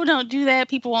past, oh, don't do that,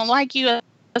 people won't like you. I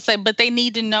say, but they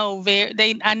need to know,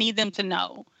 I need them to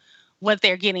know what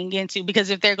they're getting into, because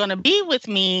if they're going to be with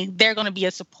me, they're going to be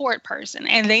a support person,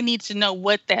 and they need to know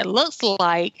what that looks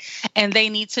like, and they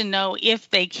need to know if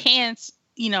they can,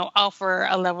 offer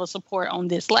a level of support on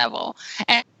this level.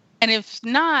 And if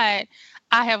not,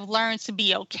 I have learned to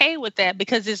be okay with that,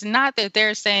 because it's not that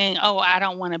they're saying, oh, I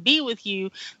don't want to be with you.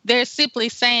 They're simply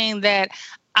saying that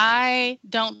I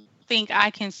don't think I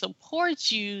can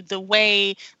support you the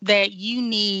way that you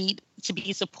need to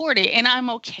be supported. And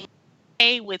I'm okay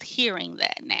with hearing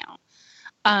that now.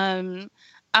 I'm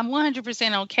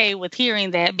 100% okay with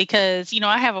hearing that, because,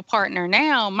 I have a partner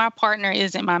now. My partner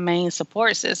isn't my main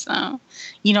support system.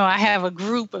 I have a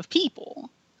group of people.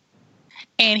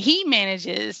 And he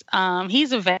manages,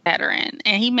 he's a veteran,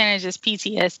 and he manages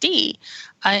PTSD.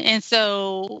 And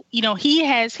so, he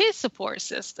has his support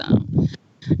system.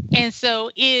 And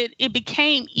so it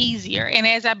became easier. And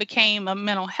as I became a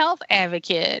mental health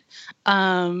advocate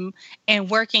and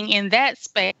working in that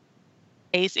space,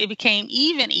 it became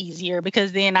even easier,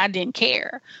 because then I didn't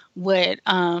care what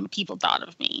people thought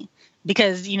of me,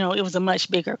 because, it was a much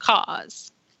bigger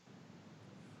cause.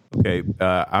 Okay,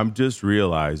 I'm just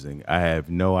realizing I have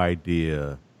no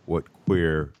idea what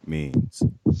queer means.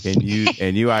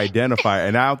 You identify,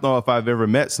 and I don't know if I've ever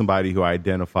met somebody who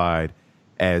identified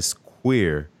as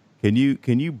queer. Can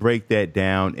you break that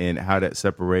down and how that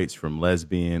separates from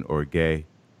lesbian or gay?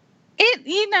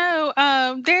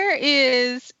 There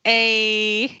is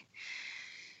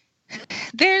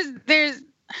there's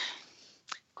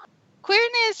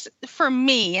queerness for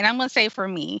me, and I'm going to say for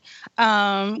me,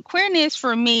 queerness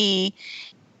for me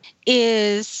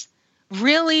is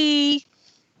really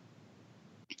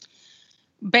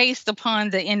based upon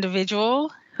the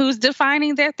individual who's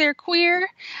defining that they're queer.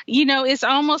 It's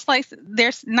almost like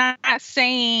they're not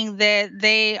saying that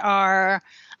they are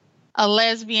a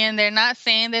lesbian. They're not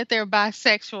saying that they're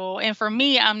bisexual. And for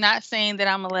me, I'm not saying that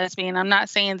I'm a lesbian. I'm not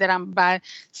saying that I'm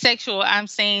bisexual. I'm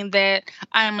saying that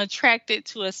I'm attracted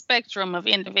to a spectrum of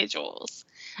individuals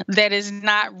that is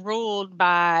not ruled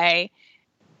by,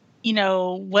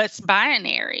 what's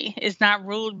binary. It's not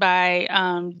ruled by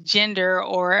gender,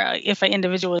 or if an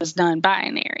individual is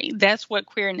non-binary. That's what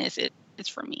queerness is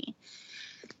for me.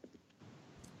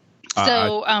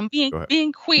 So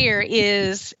being queer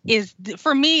is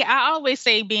for me. I always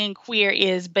say being queer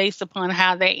is based upon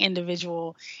how that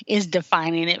individual is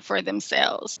defining it for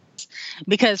themselves.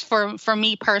 Because for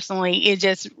me personally, it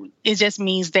just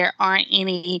means there aren't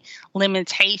any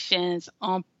limitations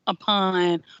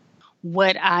upon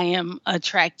what I am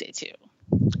attracted to,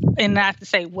 and not to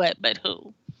say what, but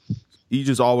who. You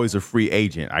just always a free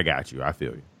agent. I got you. I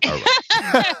feel you. All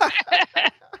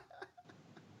right.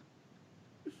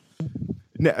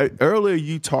 Now, earlier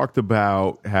you talked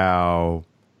about how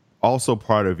also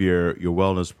part of your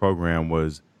wellness program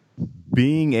was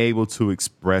being able to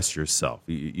express yourself.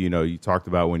 You talked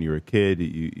about when you were a kid,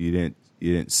 you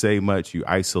didn't say much, you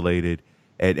isolated,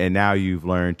 and now you've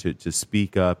learned to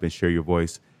speak up and share your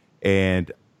voice.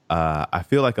 And I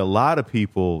feel like a lot of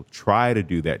people try to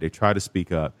do that. They try to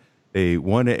speak up. They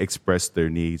want to express their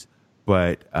needs,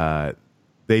 but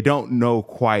they don't know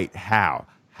quite how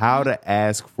to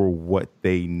ask for what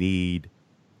they need.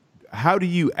 How do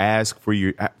you ask for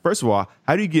first of all,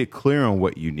 how do you get clear on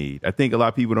what you need? I think a lot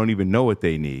of people don't even know what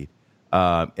they need.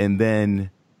 And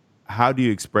then how do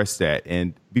you express that?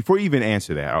 And before you even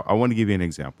answer that, I want to give you an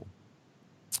example.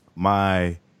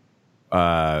 I'm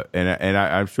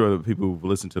sure that people who've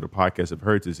listened to the podcast have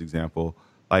heard this example.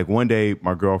 Like one day,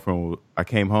 my girlfriend, I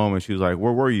came home and she was like,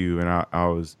 "Where were you?" And I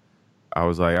was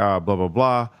like, blah, blah,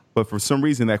 blah. But for some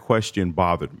reason, that question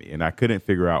bothered me, and I couldn't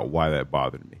figure out why that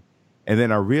bothered me. And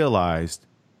then I realized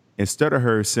instead of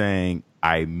her saying,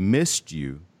 "I missed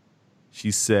you,"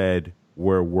 she said,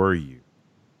 "Where were you?"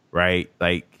 Right?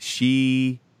 Like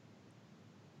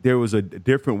there was a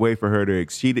different way for her to,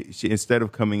 she instead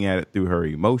of coming at it through her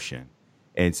emotion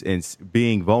and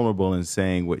being vulnerable and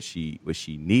saying what she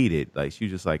needed, like she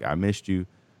was just like, "I missed you.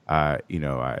 I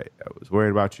was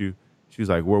worried about you." She was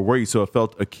like, "Where were you?" So it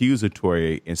felt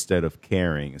accusatory instead of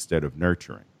caring, instead of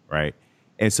nurturing, right?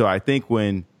 And so I think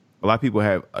when a lot of people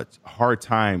have a hard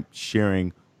time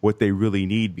sharing what they really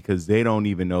need because they don't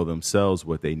even know themselves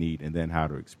what they need and then how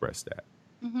to express that.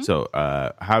 Mm-hmm. So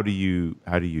how do you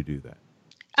do that?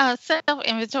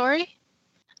 Self-inventory.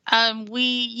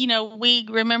 We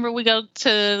remember we go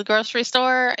to the grocery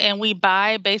store and we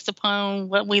buy based upon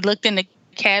what we looked in the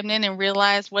cabinet and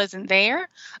realized wasn't there.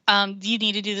 You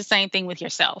need to do the same thing with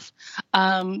yourself.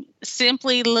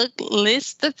 Simply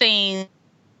list the things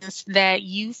that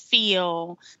you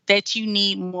feel that you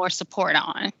need more support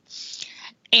on,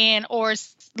 or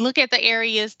look at the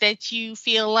areas that you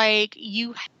feel like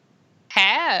you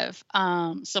have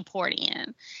support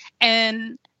in,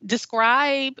 and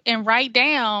describe and write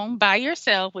down by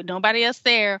yourself with nobody else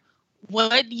there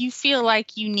what you feel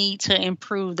like you need to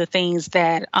improve the things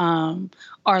that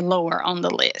are lower on the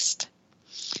list.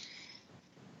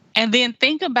 And then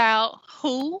think about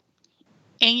who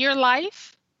in your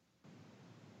life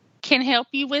can help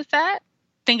you with that.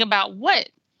 Think about what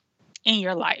in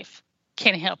your life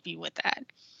can help you with that.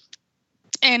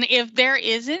 And if there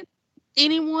isn't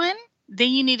anyone,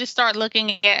 then you need to start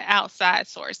looking at outside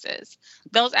sources.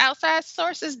 Those outside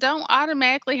sources don't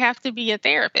automatically have to be a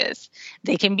therapist.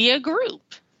 They can be a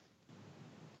group.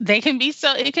 It can be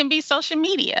social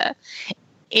media.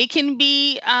 It can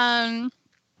be, and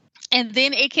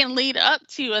then it can lead up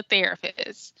to a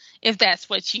therapist if that's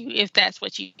what you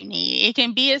need. It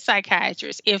can be a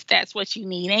psychiatrist if that's what you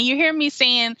need. And you hear me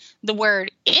saying the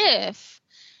word "if"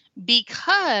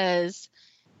 because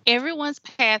everyone's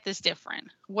path is different.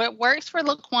 What works for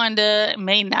LaQuanda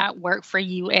may not work for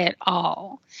you at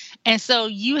all. And so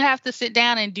you have to sit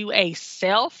down and do a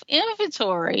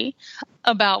self-inventory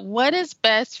about what is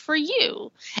best for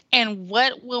you and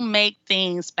what will make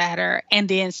things better, and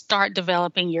then start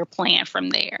developing your plan from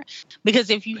there.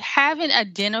 Because if you haven't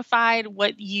identified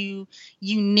what you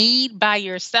need by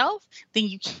yourself, then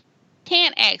you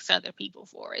can't ask other people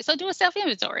for it. So do a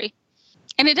self-inventory.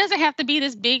 And it doesn't have to be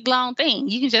this big, long thing.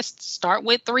 You can just start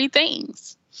with 3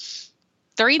 things.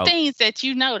 3 things that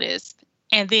you noticed,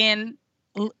 and then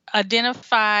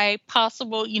identify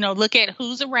possible, look at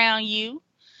who's around you,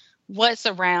 what's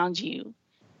around you,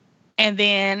 and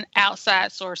then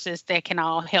outside sources that can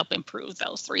all help improve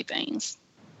those 3 things.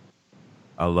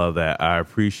 I love that. I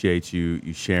appreciate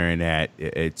you sharing that.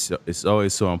 It's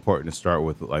always so important to start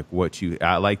with like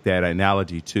I like that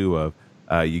analogy too of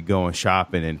you going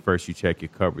shopping and first you check your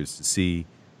cupboards to see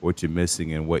what you're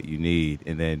missing and what you need,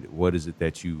 and then what is it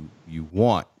that you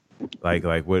want? Like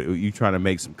what you trying to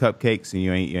make some cupcakes and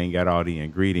you ain't got all the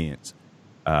ingredients.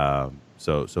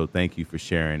 So thank you for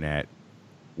sharing that.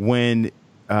 When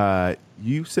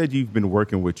you said you've been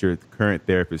working with your current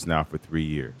therapist now for 3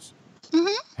 years, mm-hmm.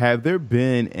 Have there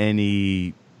been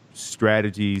any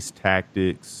strategies,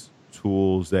 tactics,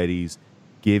 tools that he's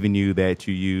given you that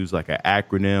you use, like an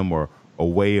acronym or a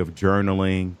way of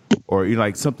journaling, or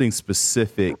like something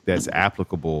specific that's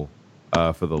applicable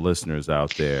for the listeners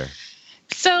out there?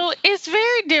 So it's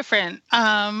very different.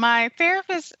 My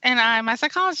therapist and my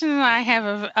psychologist and I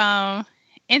have a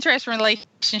interesting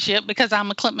relationship because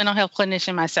I'm a mental health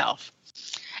clinician myself.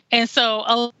 And so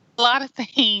a lot of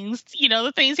things,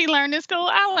 the things he learned in school,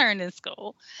 I learned in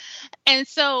school. And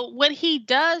so what he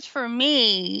does for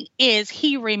me is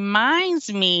he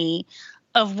reminds me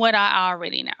of what I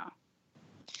already know.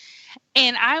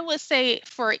 And I would say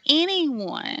for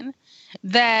anyone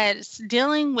that's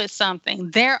dealing with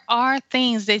something, there are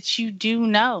things that you do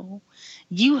know.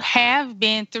 You have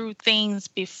been through things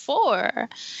before.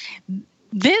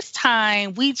 This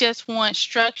time, we just want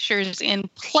structures in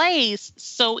place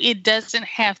so it doesn't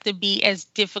have to be as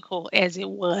difficult as it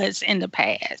was in the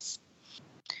past.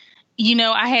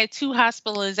 I had 2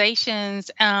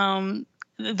 hospitalizations.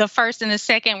 The first and the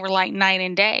second were like night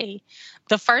and day.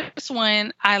 The first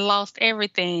one, I lost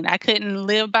everything. I couldn't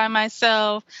live by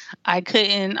myself. I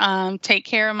couldn't take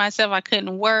care of myself. I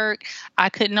couldn't work. I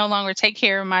could no longer take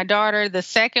care of my daughter. The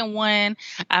second one,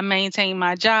 I maintained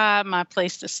my job, my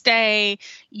place to stay.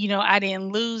 I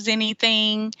didn't lose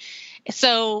anything.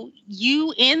 So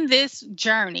you in this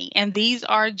journey, and these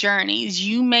are journeys,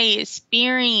 you may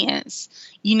experience,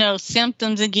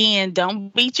 symptoms again.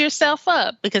 Don't beat yourself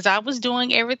up, because I was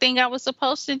doing everything I was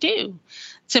supposed to do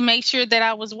to make sure that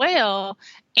I was well,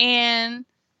 and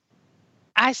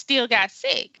I still got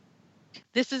sick.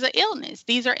 This is an illness.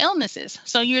 These are illnesses.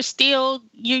 So you still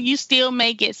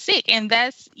may get sick, and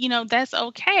that's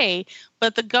okay.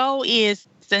 But the goal is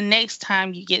the next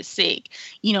time you get sick,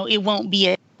 it won't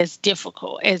be as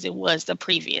difficult as it was the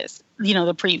previous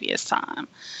time.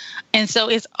 And so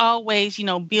it's always,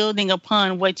 building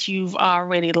upon what you've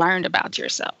already learned about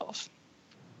yourself.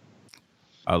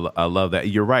 I love that.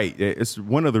 You're right. It's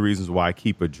one of the reasons why I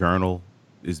keep a journal,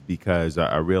 is because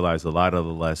I realize a lot of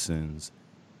the lessons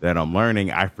that I'm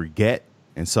learning, I forget.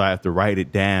 And so I have to write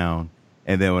it down.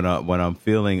 And then when I'm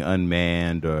feeling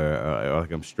unmanned or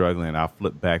like I'm struggling, I'll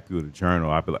flip back through the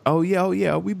journal. I'll be like, oh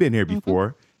yeah, we've been here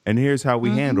before. And here's how we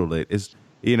handled it.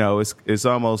 It's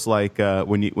almost like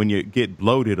when you get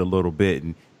bloated a little bit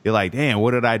and you're like, damn,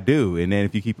 what did I do? And then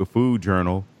if you keep a food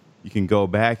journal, you can go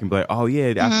back and be like, oh, yeah,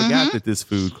 I forgot that this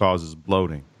food causes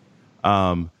bloating.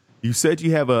 You said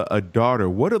you have a daughter.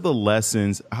 What are the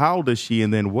lessons? How old is she?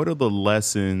 And then what are the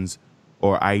lessons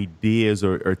or ideas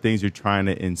or things you're trying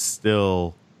to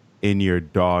instill in your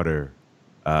daughter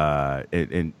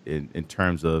in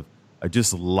terms of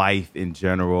just life in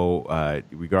general,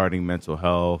 regarding mental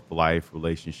health, life,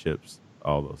 relationships,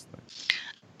 all those things?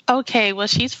 Okay, well,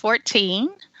 she's 14.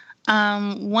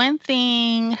 One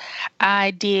thing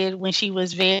I did when she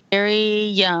was very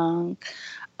young,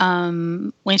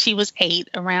 when she was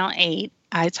around 8,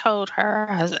 I told her,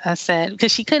 I said,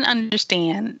 because she couldn't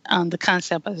understand the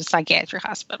concept of a psychiatric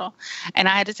hospital. And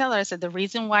I had to tell her, I said, the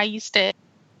reason why you stay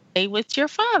with your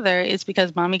father is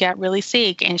because mommy got really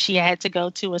sick and she had to go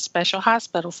to a special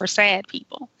hospital for sad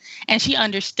people. And she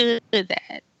understood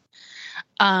that.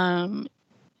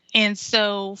 And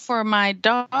so for my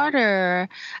daughter,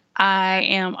 I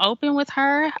am open with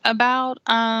her about,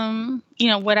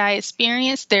 what I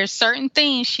experienced. There's certain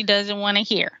things she doesn't want to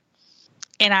hear.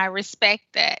 And I respect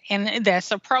that. And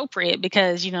that's appropriate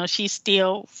because, she's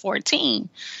still 14.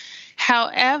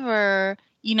 However,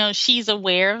 she's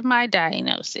aware of my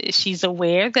diagnosis. She's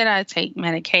aware that I take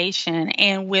medication.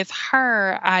 And with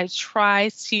her, I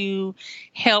try to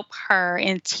help her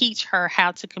and teach her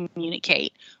how to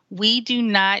communicate. We do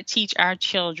not teach our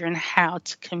children how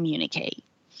to communicate.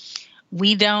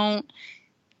 We don't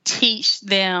teach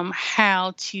them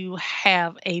how to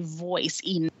have a voice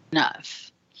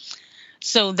enough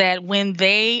so that when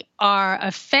they are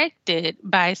affected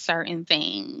by certain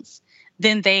things,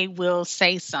 then they will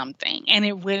say something. And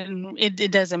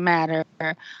it doesn't matter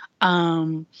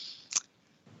who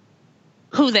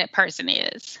that person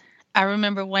is. I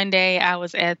remember one day I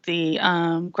was at the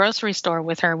grocery store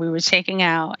with her. We were checking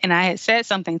out, and I had said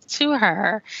something to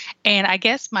her, and I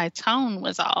guess my tone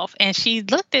was off. And she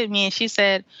looked at me and she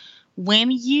said,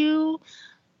 when you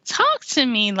talk to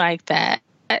me like that,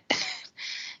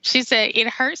 she said, it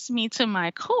hurts me to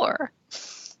my core.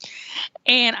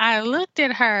 And I looked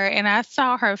at her and I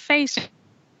saw her face,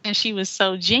 and she was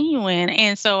so genuine.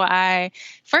 And so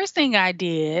first thing I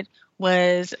did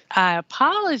was I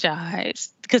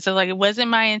apologized because it wasn't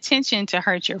my intention to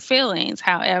hurt your feelings.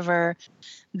 However,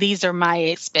 these are my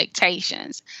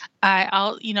expectations.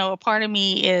 A part of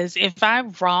me is if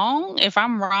I'm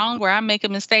wrong where I make a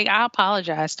mistake, I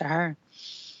apologize to her.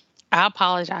 I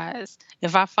apologize.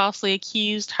 If I falsely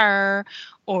accused her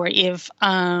or if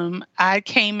I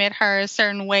came at her a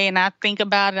certain way and I think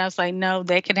about it, I was like, no,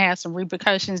 that can have some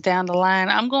repercussions down the line.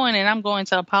 I'm going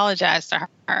to apologize to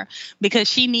her because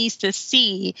she needs to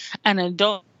see an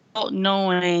adult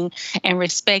knowing and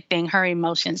respecting her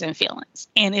emotions and feelings.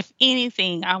 And if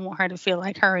anything, I want her to feel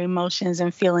like her emotions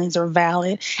and feelings are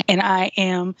valid. And I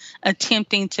am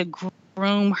attempting to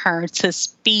groom her to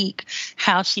speak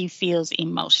how she feels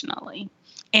emotionally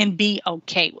and be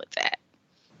okay with that.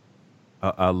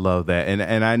 I love that,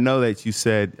 and I know that you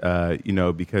said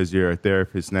because you're a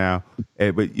therapist now,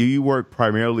 but you work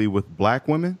primarily with Black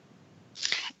women.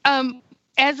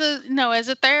 As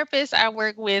a therapist, I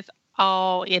work with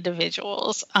all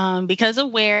individuals because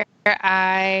of where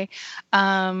I,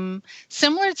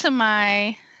 similar to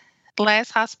my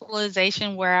last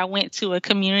hospitalization where I went to a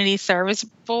community service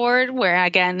board where I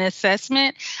got an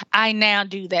assessment, I now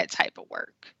do that type of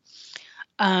work.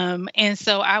 And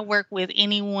so I work with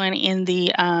anyone in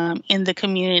the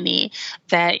community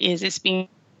that is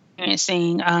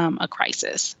experiencing a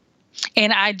crisis.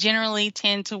 And I generally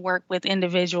tend to work with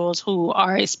individuals who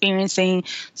are experiencing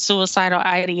suicidal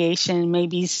ideation,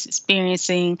 maybe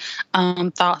experiencing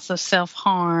thoughts of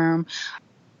self-harm,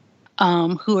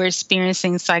 who are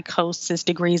experiencing psychosis,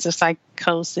 degrees of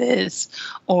psychosis,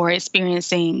 or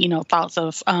experiencing, thoughts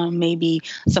of maybe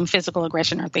some physical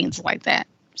aggression or things like that.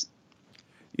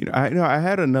 I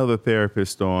had another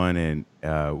therapist on, and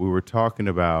we were talking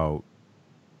about,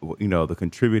 the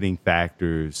contributing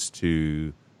factors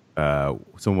to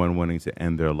someone wanting to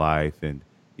end their life. And,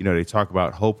 they talk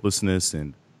about hopelessness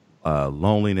and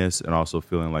loneliness and also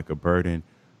feeling like a burden.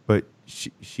 But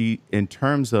she in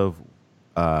terms of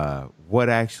what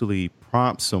actually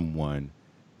prompts someone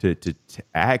to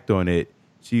act on it,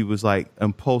 she was like,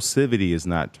 impulsivity is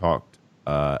not talked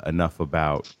enough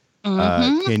about.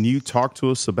 Can you talk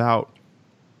to us about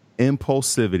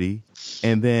impulsivity,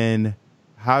 and then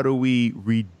how do we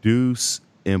reduce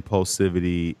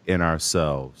impulsivity in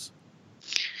ourselves?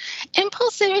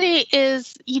 Impulsivity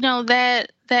is,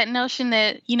 that notion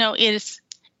that,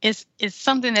 is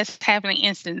something that's happening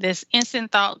instant. This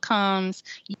instant thought comes,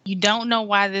 you don't know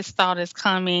why this thought is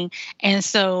coming, and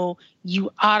so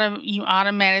you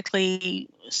automatically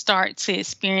start to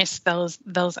experience those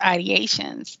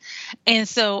ideations. And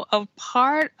so a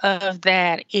part of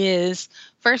that is,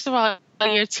 first of all,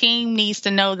 your team needs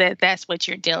to know that that's what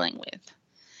you're dealing with.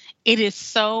 It is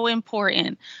so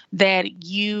important that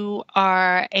you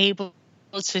are able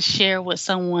to share with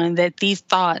someone that these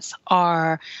thoughts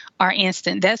are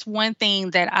instant. That's one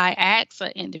thing that I ask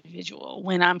an individual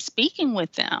when I'm speaking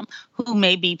with them who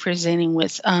may be presenting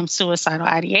with suicidal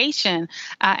ideation.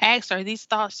 I ask, are these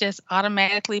thoughts just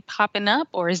automatically popping up,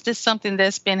 or is this something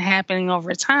that's been happening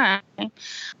over time?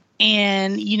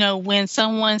 And, when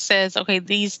someone says, okay,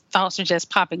 these thoughts are just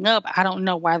popping up, I don't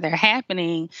know why they're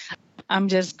happening, I'm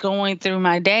just going through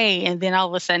my day, and then all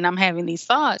of a sudden I'm having these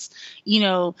thoughts,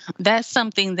 that's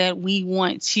something that we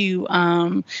want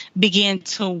to begin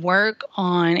to work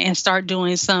on and start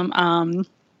doing some thought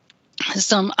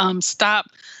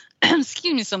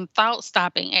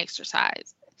stopping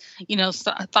exercise,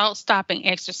 thought stopping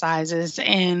exercises.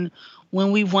 And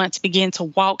when we want to begin to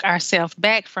walk ourselves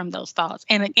back from those thoughts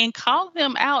and call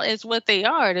them out as what they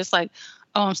are. It's like,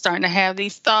 oh, I'm starting to have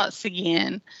these thoughts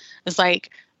again. It's like,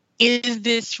 is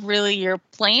this really your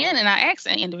plan? And I ask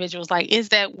individuals, like, is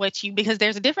that what because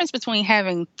there's a difference between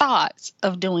having thoughts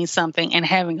of doing something and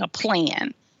having a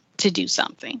plan to do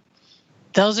something.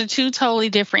 Those are two totally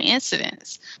different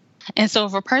incidents. And so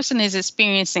if a person is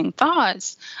experiencing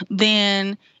thoughts,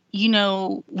 then,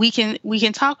 we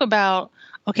can talk about,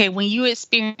 okay, when you're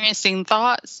experiencing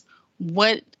thoughts,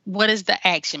 what is the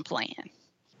action plan?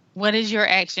 What is your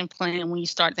action plan when you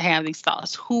start to have these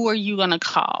thoughts? Who are you going to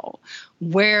call?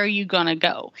 Where are you going to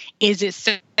go? Is it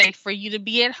safe for you to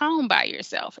be at home by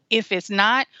yourself? If it's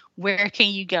not, where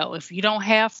can you go? If you don't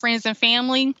have friends and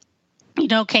family,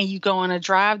 can you go on a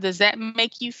drive? Does that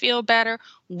make you feel better?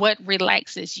 What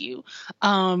relaxes you?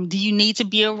 Do you need to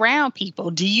be around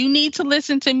people? Do you need to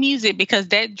listen to music because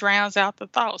that drowns out the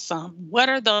thoughts some? What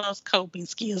are those coping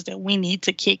skills that we need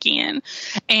to kick in?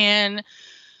 And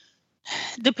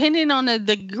depending on the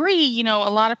degree, a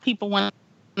lot of people want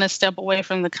to step away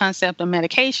from the concept of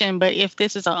medication. But if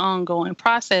this is an ongoing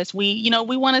process, we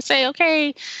want to say,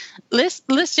 okay, let's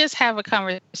just have a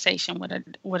conversation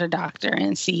with a doctor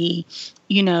and see,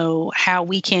 how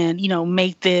we can,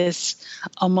 make this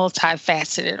a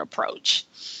multifaceted approach.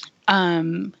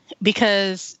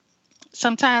 Because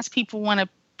sometimes people want to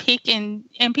pick and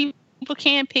people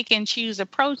can pick and choose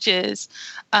approaches.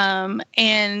 But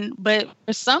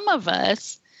for some of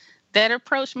us, that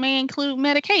approach may include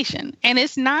medication. And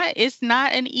it's not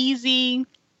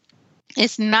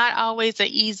always an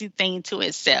easy thing to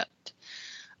accept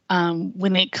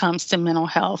when it comes to mental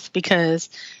health, because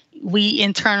we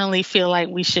internally feel like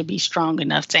we should be strong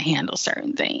enough to handle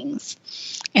certain things.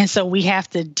 And so we have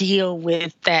to deal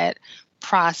with that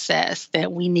process,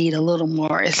 that we need a little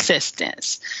more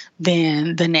assistance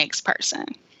than the next person.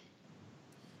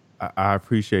 I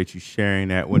appreciate you sharing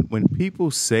that. When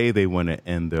people say they want to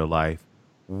end their life,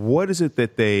 what is it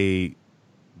that they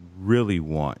really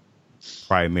want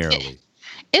primarily?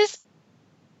 It's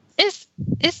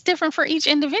different for each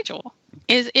individual.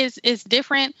 It's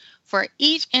different for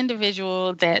each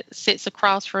individual that sits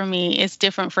across from me. It's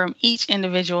different from each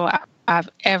individual I've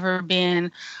ever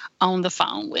been on the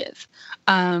phone with.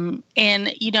 And,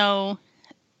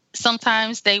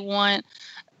 sometimes they want,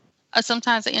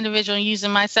 sometimes the individual,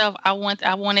 using myself, I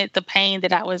wanted the pain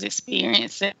that I was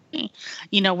experiencing,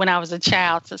 when I was a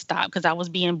child, to stop, because I was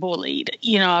being bullied.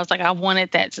 I was like, I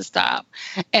wanted that to stop.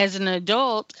 As an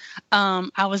adult,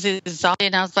 I was exhausted,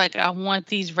 and I was like, I want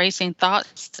these racing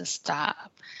thoughts to stop.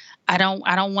 I don't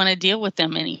want to deal with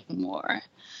them anymore.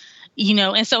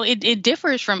 And so it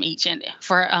differs from each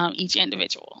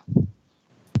individual.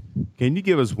 Can you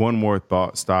give us one more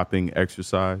thought stopping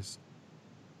exercise?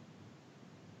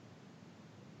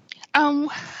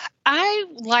 I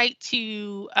like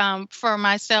to, for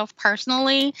myself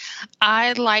personally,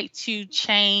 I like to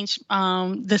change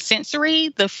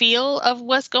the feel of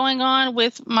what's going on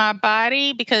with my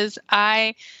body, because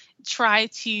I try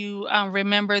to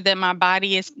remember that my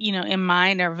body is, and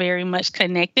mind are very much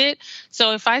connected.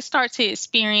 So if I start to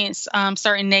experience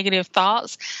certain negative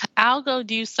thoughts, I'll go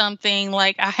do something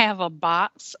like, I have a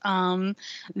box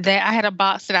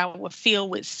that I would fill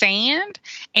with sand,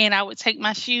 and I would take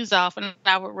my shoes off and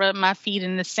I would rub my feet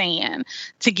in the sand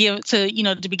to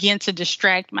begin to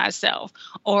distract myself.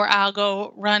 Or I'll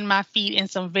go run my feet in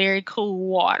some very cool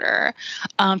water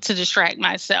to distract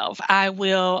myself. I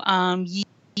will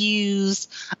use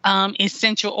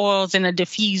essential oils in a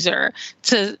diffuser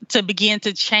to begin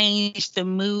to change the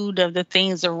mood of the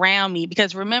things around me.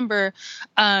 Because remember,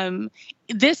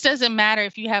 this doesn't matter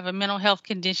if you have a mental health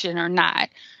condition or not.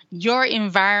 Your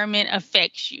environment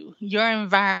affects you. Your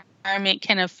environment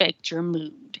can affect your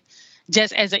mood,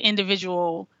 just as an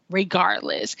individual.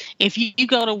 Regardless, if you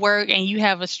go to work and you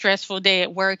have a stressful day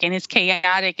at work and it's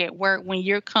chaotic at work, when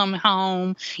you're come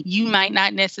home, you might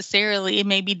not necessarily, it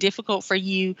may be difficult for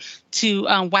you to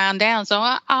wind down. So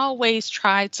I always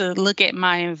try to look at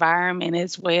my environment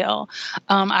as well.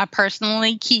 I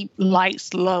personally keep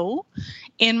lights low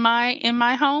in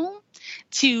my home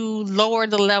to lower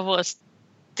the level of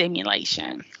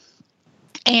stimulation.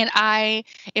 And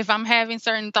if I'm having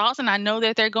certain thoughts and I know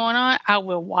that they're going on, I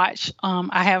will watch.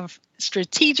 I have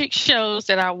strategic shows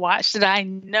that I watch that I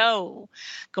know,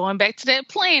 going back to that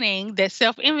planning, that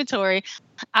self-inventory,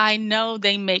 I know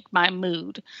they make my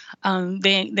mood.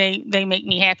 They make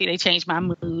me happy. They change my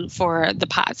mood for the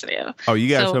positive. Oh, you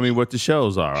gotta tell me what the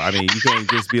shows are. I mean, you can't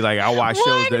just be like, I watch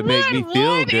shows that make me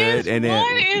feel good. And then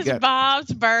one is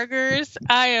Bob's Burgers.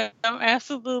 I am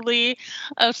absolutely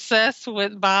obsessed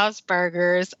with Bob's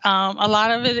Burgers. A lot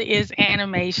of it is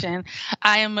animation.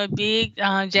 I am a big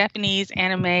Japanese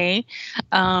anime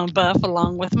buff,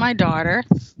 along with my daughter.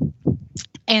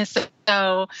 And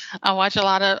so I watch a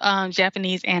lot of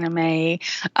Japanese anime.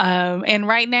 And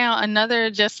right now,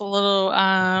 just a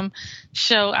little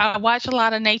show. I watch a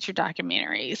lot of nature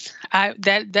documentaries.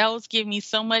 Those give me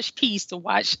so much peace to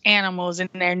watch animals in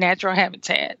their natural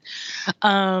habitat.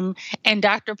 And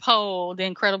Dr. Pol, the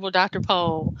incredible Dr.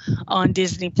 Pol on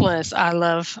Disney Plus. I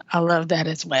love that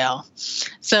as well.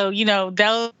 So,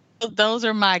 those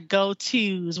are my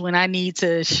go-tos when I need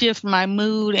to shift my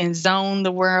mood and zone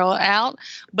the world out.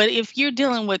 But if you're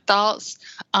dealing with thoughts,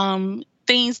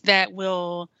 things that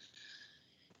will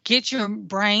get your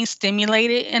brain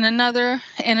stimulated in another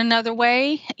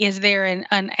way, is there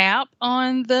an app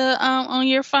on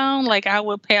your phone? Like, I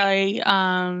would play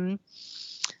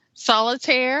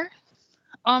solitaire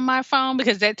on my phone,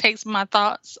 because that takes my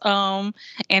thoughts and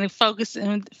it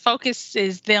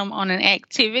focuses them on an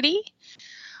activity.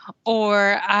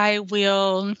 Or I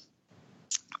will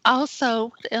also,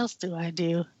 what else do I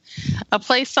do? I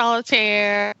play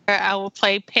solitaire. I will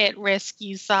play Pet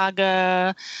Rescue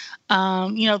Saga.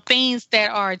 Things that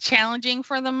are challenging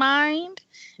for the mind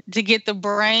to get the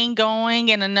brain going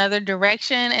in another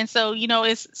direction. And so,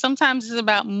 sometimes it's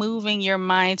about moving your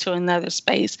mind to another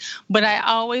space. But I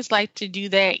always like to do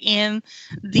that in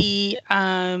the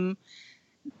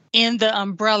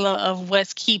umbrella of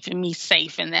what's keeping me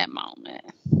safe in that moment.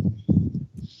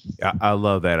 I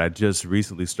love that. I just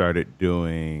recently started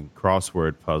doing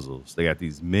crossword puzzles. They got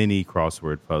these mini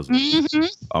crossword puzzles Hmm.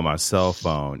 on my cell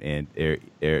phone, and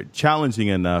they're challenging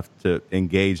enough to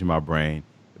engage my brain,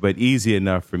 but easy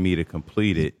enough for me to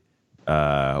complete it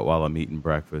while I'm eating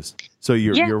breakfast. So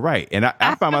Yeah, you're right, and I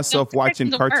I find myself take watching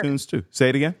them to work. cartoons too. Say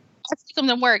it again. I take them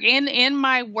to work in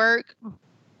my work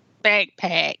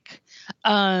backpack.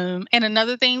 And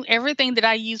another thing, everything that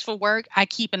I use for work, I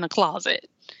keep in the closet,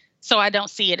 so I don't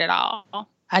see it at all.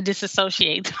 I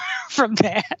disassociate from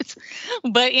that.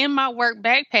 But in my work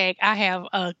backpack, I have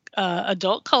a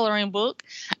adult coloring book,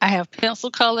 I have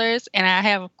pencil colors, and I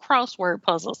have crossword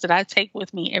puzzles that I take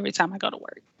with me every time I go to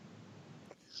work.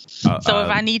 Uh, So if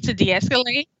uh, I need to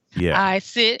de-escalate, yeah, I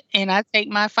sit and I take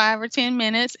my 5 or 10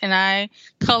 minutes and I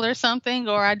color something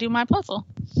or I do my puzzle.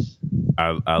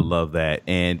 I love that,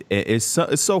 and it's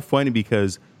so funny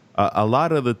because a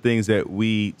lot of the things that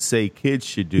we say kids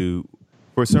should do,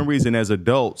 for some reason, as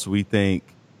adults, we think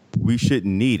we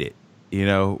shouldn't need it.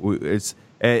 It's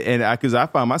and because I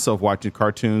find myself watching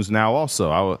cartoons now.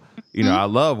 Also, Mhm. I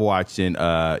love watching.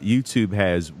 YouTube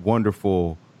has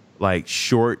wonderful like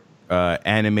short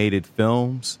animated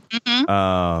films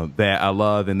Mhm. that I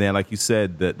love, and then like you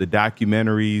said, the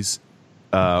documentaries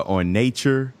on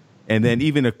nature, and then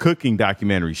even a cooking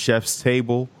documentary, Chef's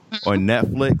Table on Mhm.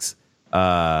 Netflix.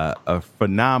 Are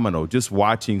phenomenal. Just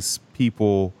watching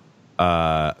people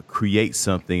create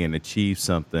something and achieve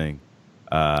something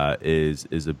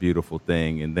is a beautiful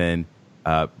thing. And then,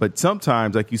 but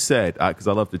sometimes, like you said, because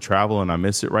I love to travel and I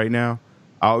miss it right now,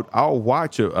 I'll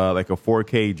watch like a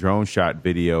 4K drone shot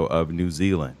video of New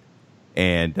Zealand,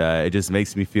 and it just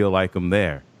makes me feel like I'm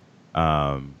there.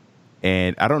 Um,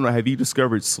 and I don't know, have you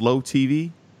discovered slow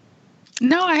TV?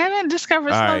 No, I haven't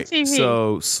discovered All slow right. TV.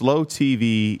 So slow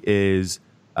TV is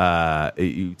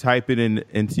you type it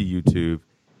into YouTube,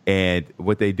 and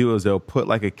what they do is they'll put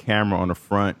like a camera on the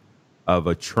front of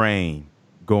a train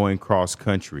going cross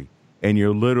country, and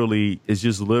it's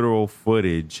just literal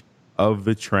footage of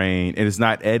the train, and it's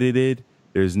not edited.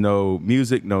 There's no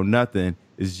music, no nothing.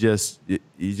 It's just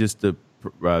the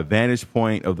vantage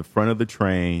point of the front of the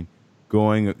train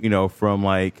going, from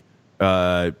like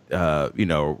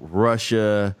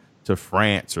Russia to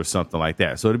France or something like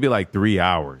that. So it'd be like 3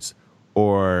 hours.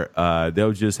 Or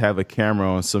they'll just have a camera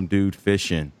on some dude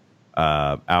fishing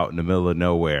out in the middle of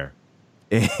nowhere,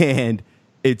 and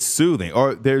it's soothing.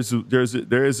 Or there is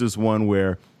this one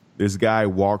where this guy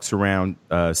walks around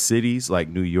cities like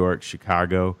New York,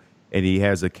 Chicago, and he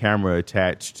has a camera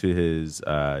attached to his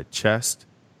chest,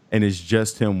 and it's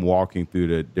just him walking through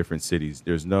the different cities.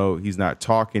 He's not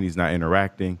talking, he's not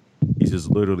interacting. He's just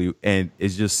literally, and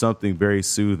it's just something very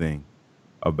soothing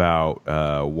about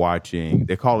watching.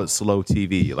 They call it slow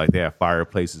TV, like they have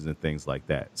fireplaces and things like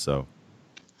that. So,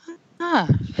 Huh.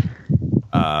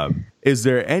 is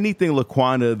there anything,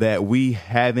 Laquanda, that we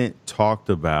haven't talked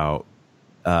about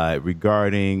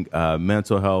regarding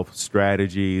mental health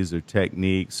strategies or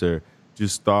techniques, or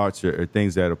just thoughts or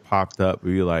things that have popped up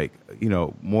where you're like,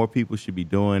 more people should be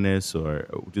doing this, or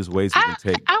just ways we I, can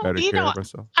take I better you care know, of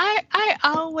ourselves? I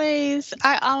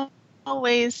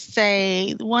always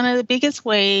say one of the biggest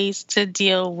ways to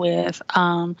deal with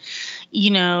the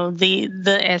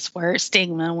S word,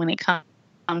 stigma, when it comes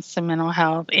to mental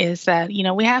health, is that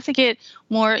we have to get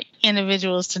more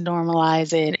individuals to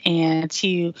normalize it, and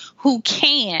to who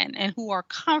can and who are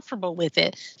comfortable with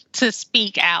it to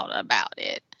speak out about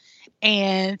it,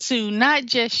 and to not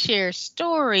just share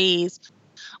stories,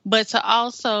 but to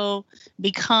also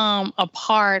become a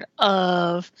part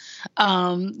of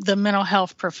the mental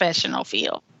health professional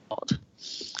field.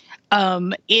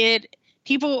 It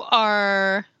People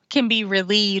are can be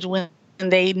relieved when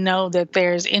they know that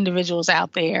there's individuals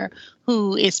out there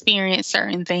who experience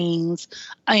certain things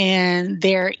and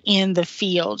they're in the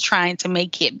field trying to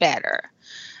make it better.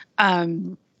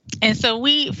 Um, and so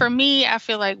for me, I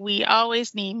feel like we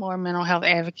always need more mental health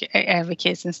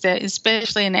advocates, instead,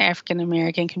 especially in the African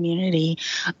American community.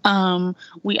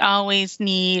 We always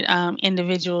need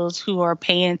individuals who are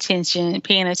paying attention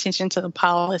to the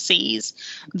policies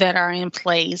that are in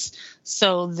place,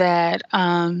 so that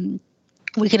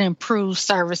we can improve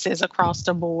services across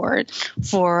the board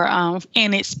for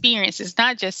and experiences,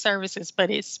 not just services, but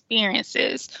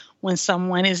experiences when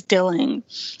someone is dealing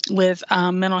with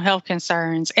mental health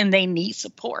concerns and they need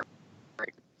support.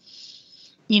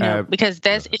 Because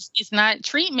it's not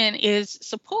treatment, is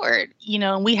support.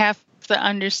 And we have to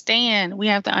understand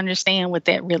what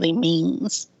that really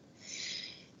means.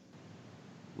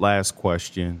 Last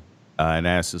question, and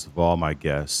I ask this of all my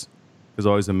guests, because I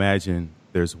always imagine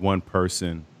there's one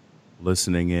person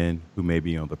listening in who may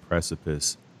be on the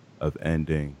precipice of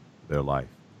ending their life.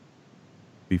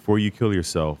 Before you kill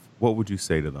yourself, what would you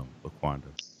say to them, LaQuanda?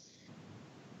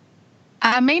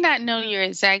 I may not know your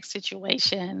exact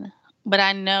situation, but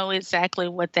I know exactly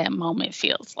what that moment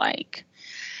feels like.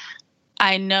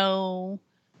 I know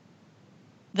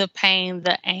the pain,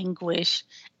 the anguish,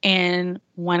 and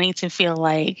wanting to feel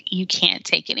like you can't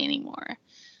take it anymore.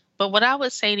 But what I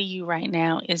would say to you right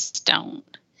now is don't.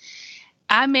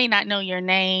 I may not know your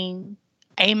name.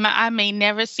 I may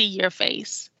never see your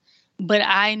face, but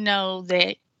I know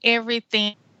that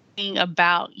everything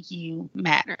about you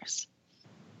matters.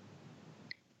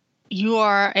 You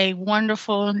are a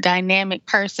wonderful, dynamic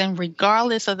person,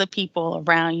 regardless of the people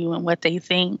around you and what they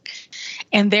think.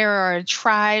 And there are a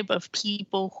tribe of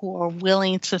people who are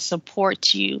willing to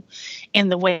support you in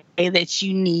the way that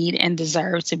you need and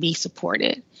deserve to be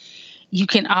supported. You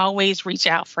can always reach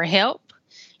out for help.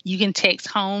 You can text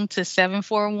home to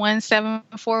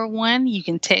 741-741. You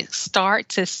can text START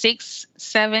to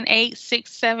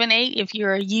 678-678 if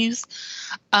you're a youth,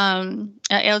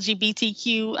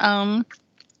 LGBTQ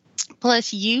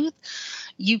plus youth.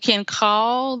 You can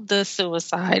call the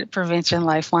Suicide Prevention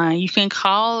Lifeline. You can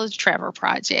call the Trevor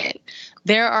Project.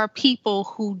 There are people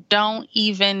who don't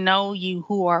even know you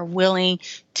who are willing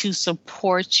to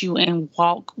support you and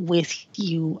walk with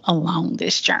you along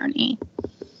this journey.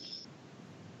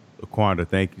 LaQuanda,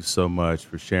 thank you so much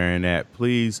for sharing that.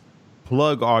 Please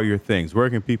plug all your things. Where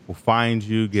can people find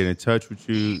you, get in touch with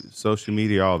you, social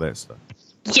media, all that stuff?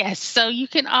 Yes, so you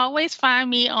can always find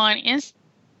me on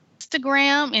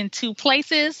Instagram in two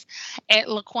places, at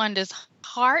LaQuanda's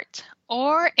Heart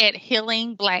or at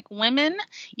Healing Black Women.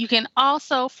 You can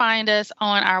also find us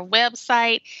on our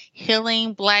website,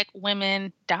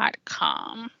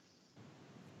 healingblackwomen.com.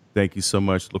 Thank you so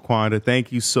much, LaQuanda.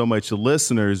 Thank you so much,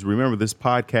 listeners. Remember, this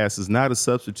podcast is not a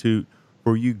substitute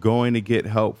for you going to get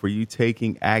help, for you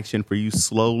taking action, for you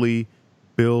slowly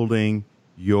building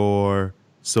your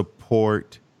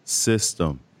support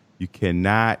system. You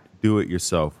cannot do it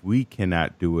yourself. We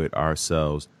cannot do it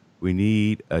ourselves. We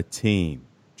need a team.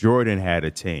 Jordan had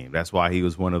a team. That's why he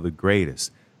was one of the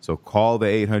greatest. So call the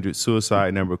 800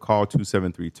 suicide number, call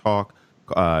 273-TALK.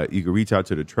 You can reach out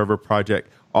to the Trevor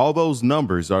Project. All those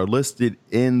numbers are listed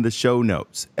in the show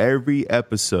notes. Every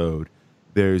episode,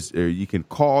 you can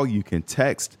call, you can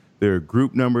text. There are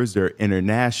group numbers, there are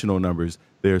international numbers.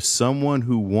 There's someone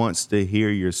who wants to hear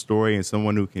your story and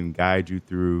someone who can guide you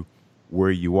through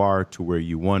where you are to where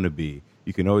you want to be.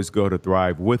 You can always go to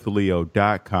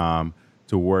thrivewithleo.com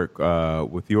to work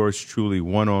with yours truly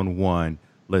one-on-one.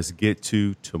 Let's get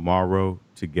to tomorrow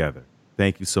together.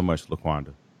 Thank you so much,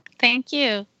 LaQuanda. Thank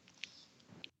you.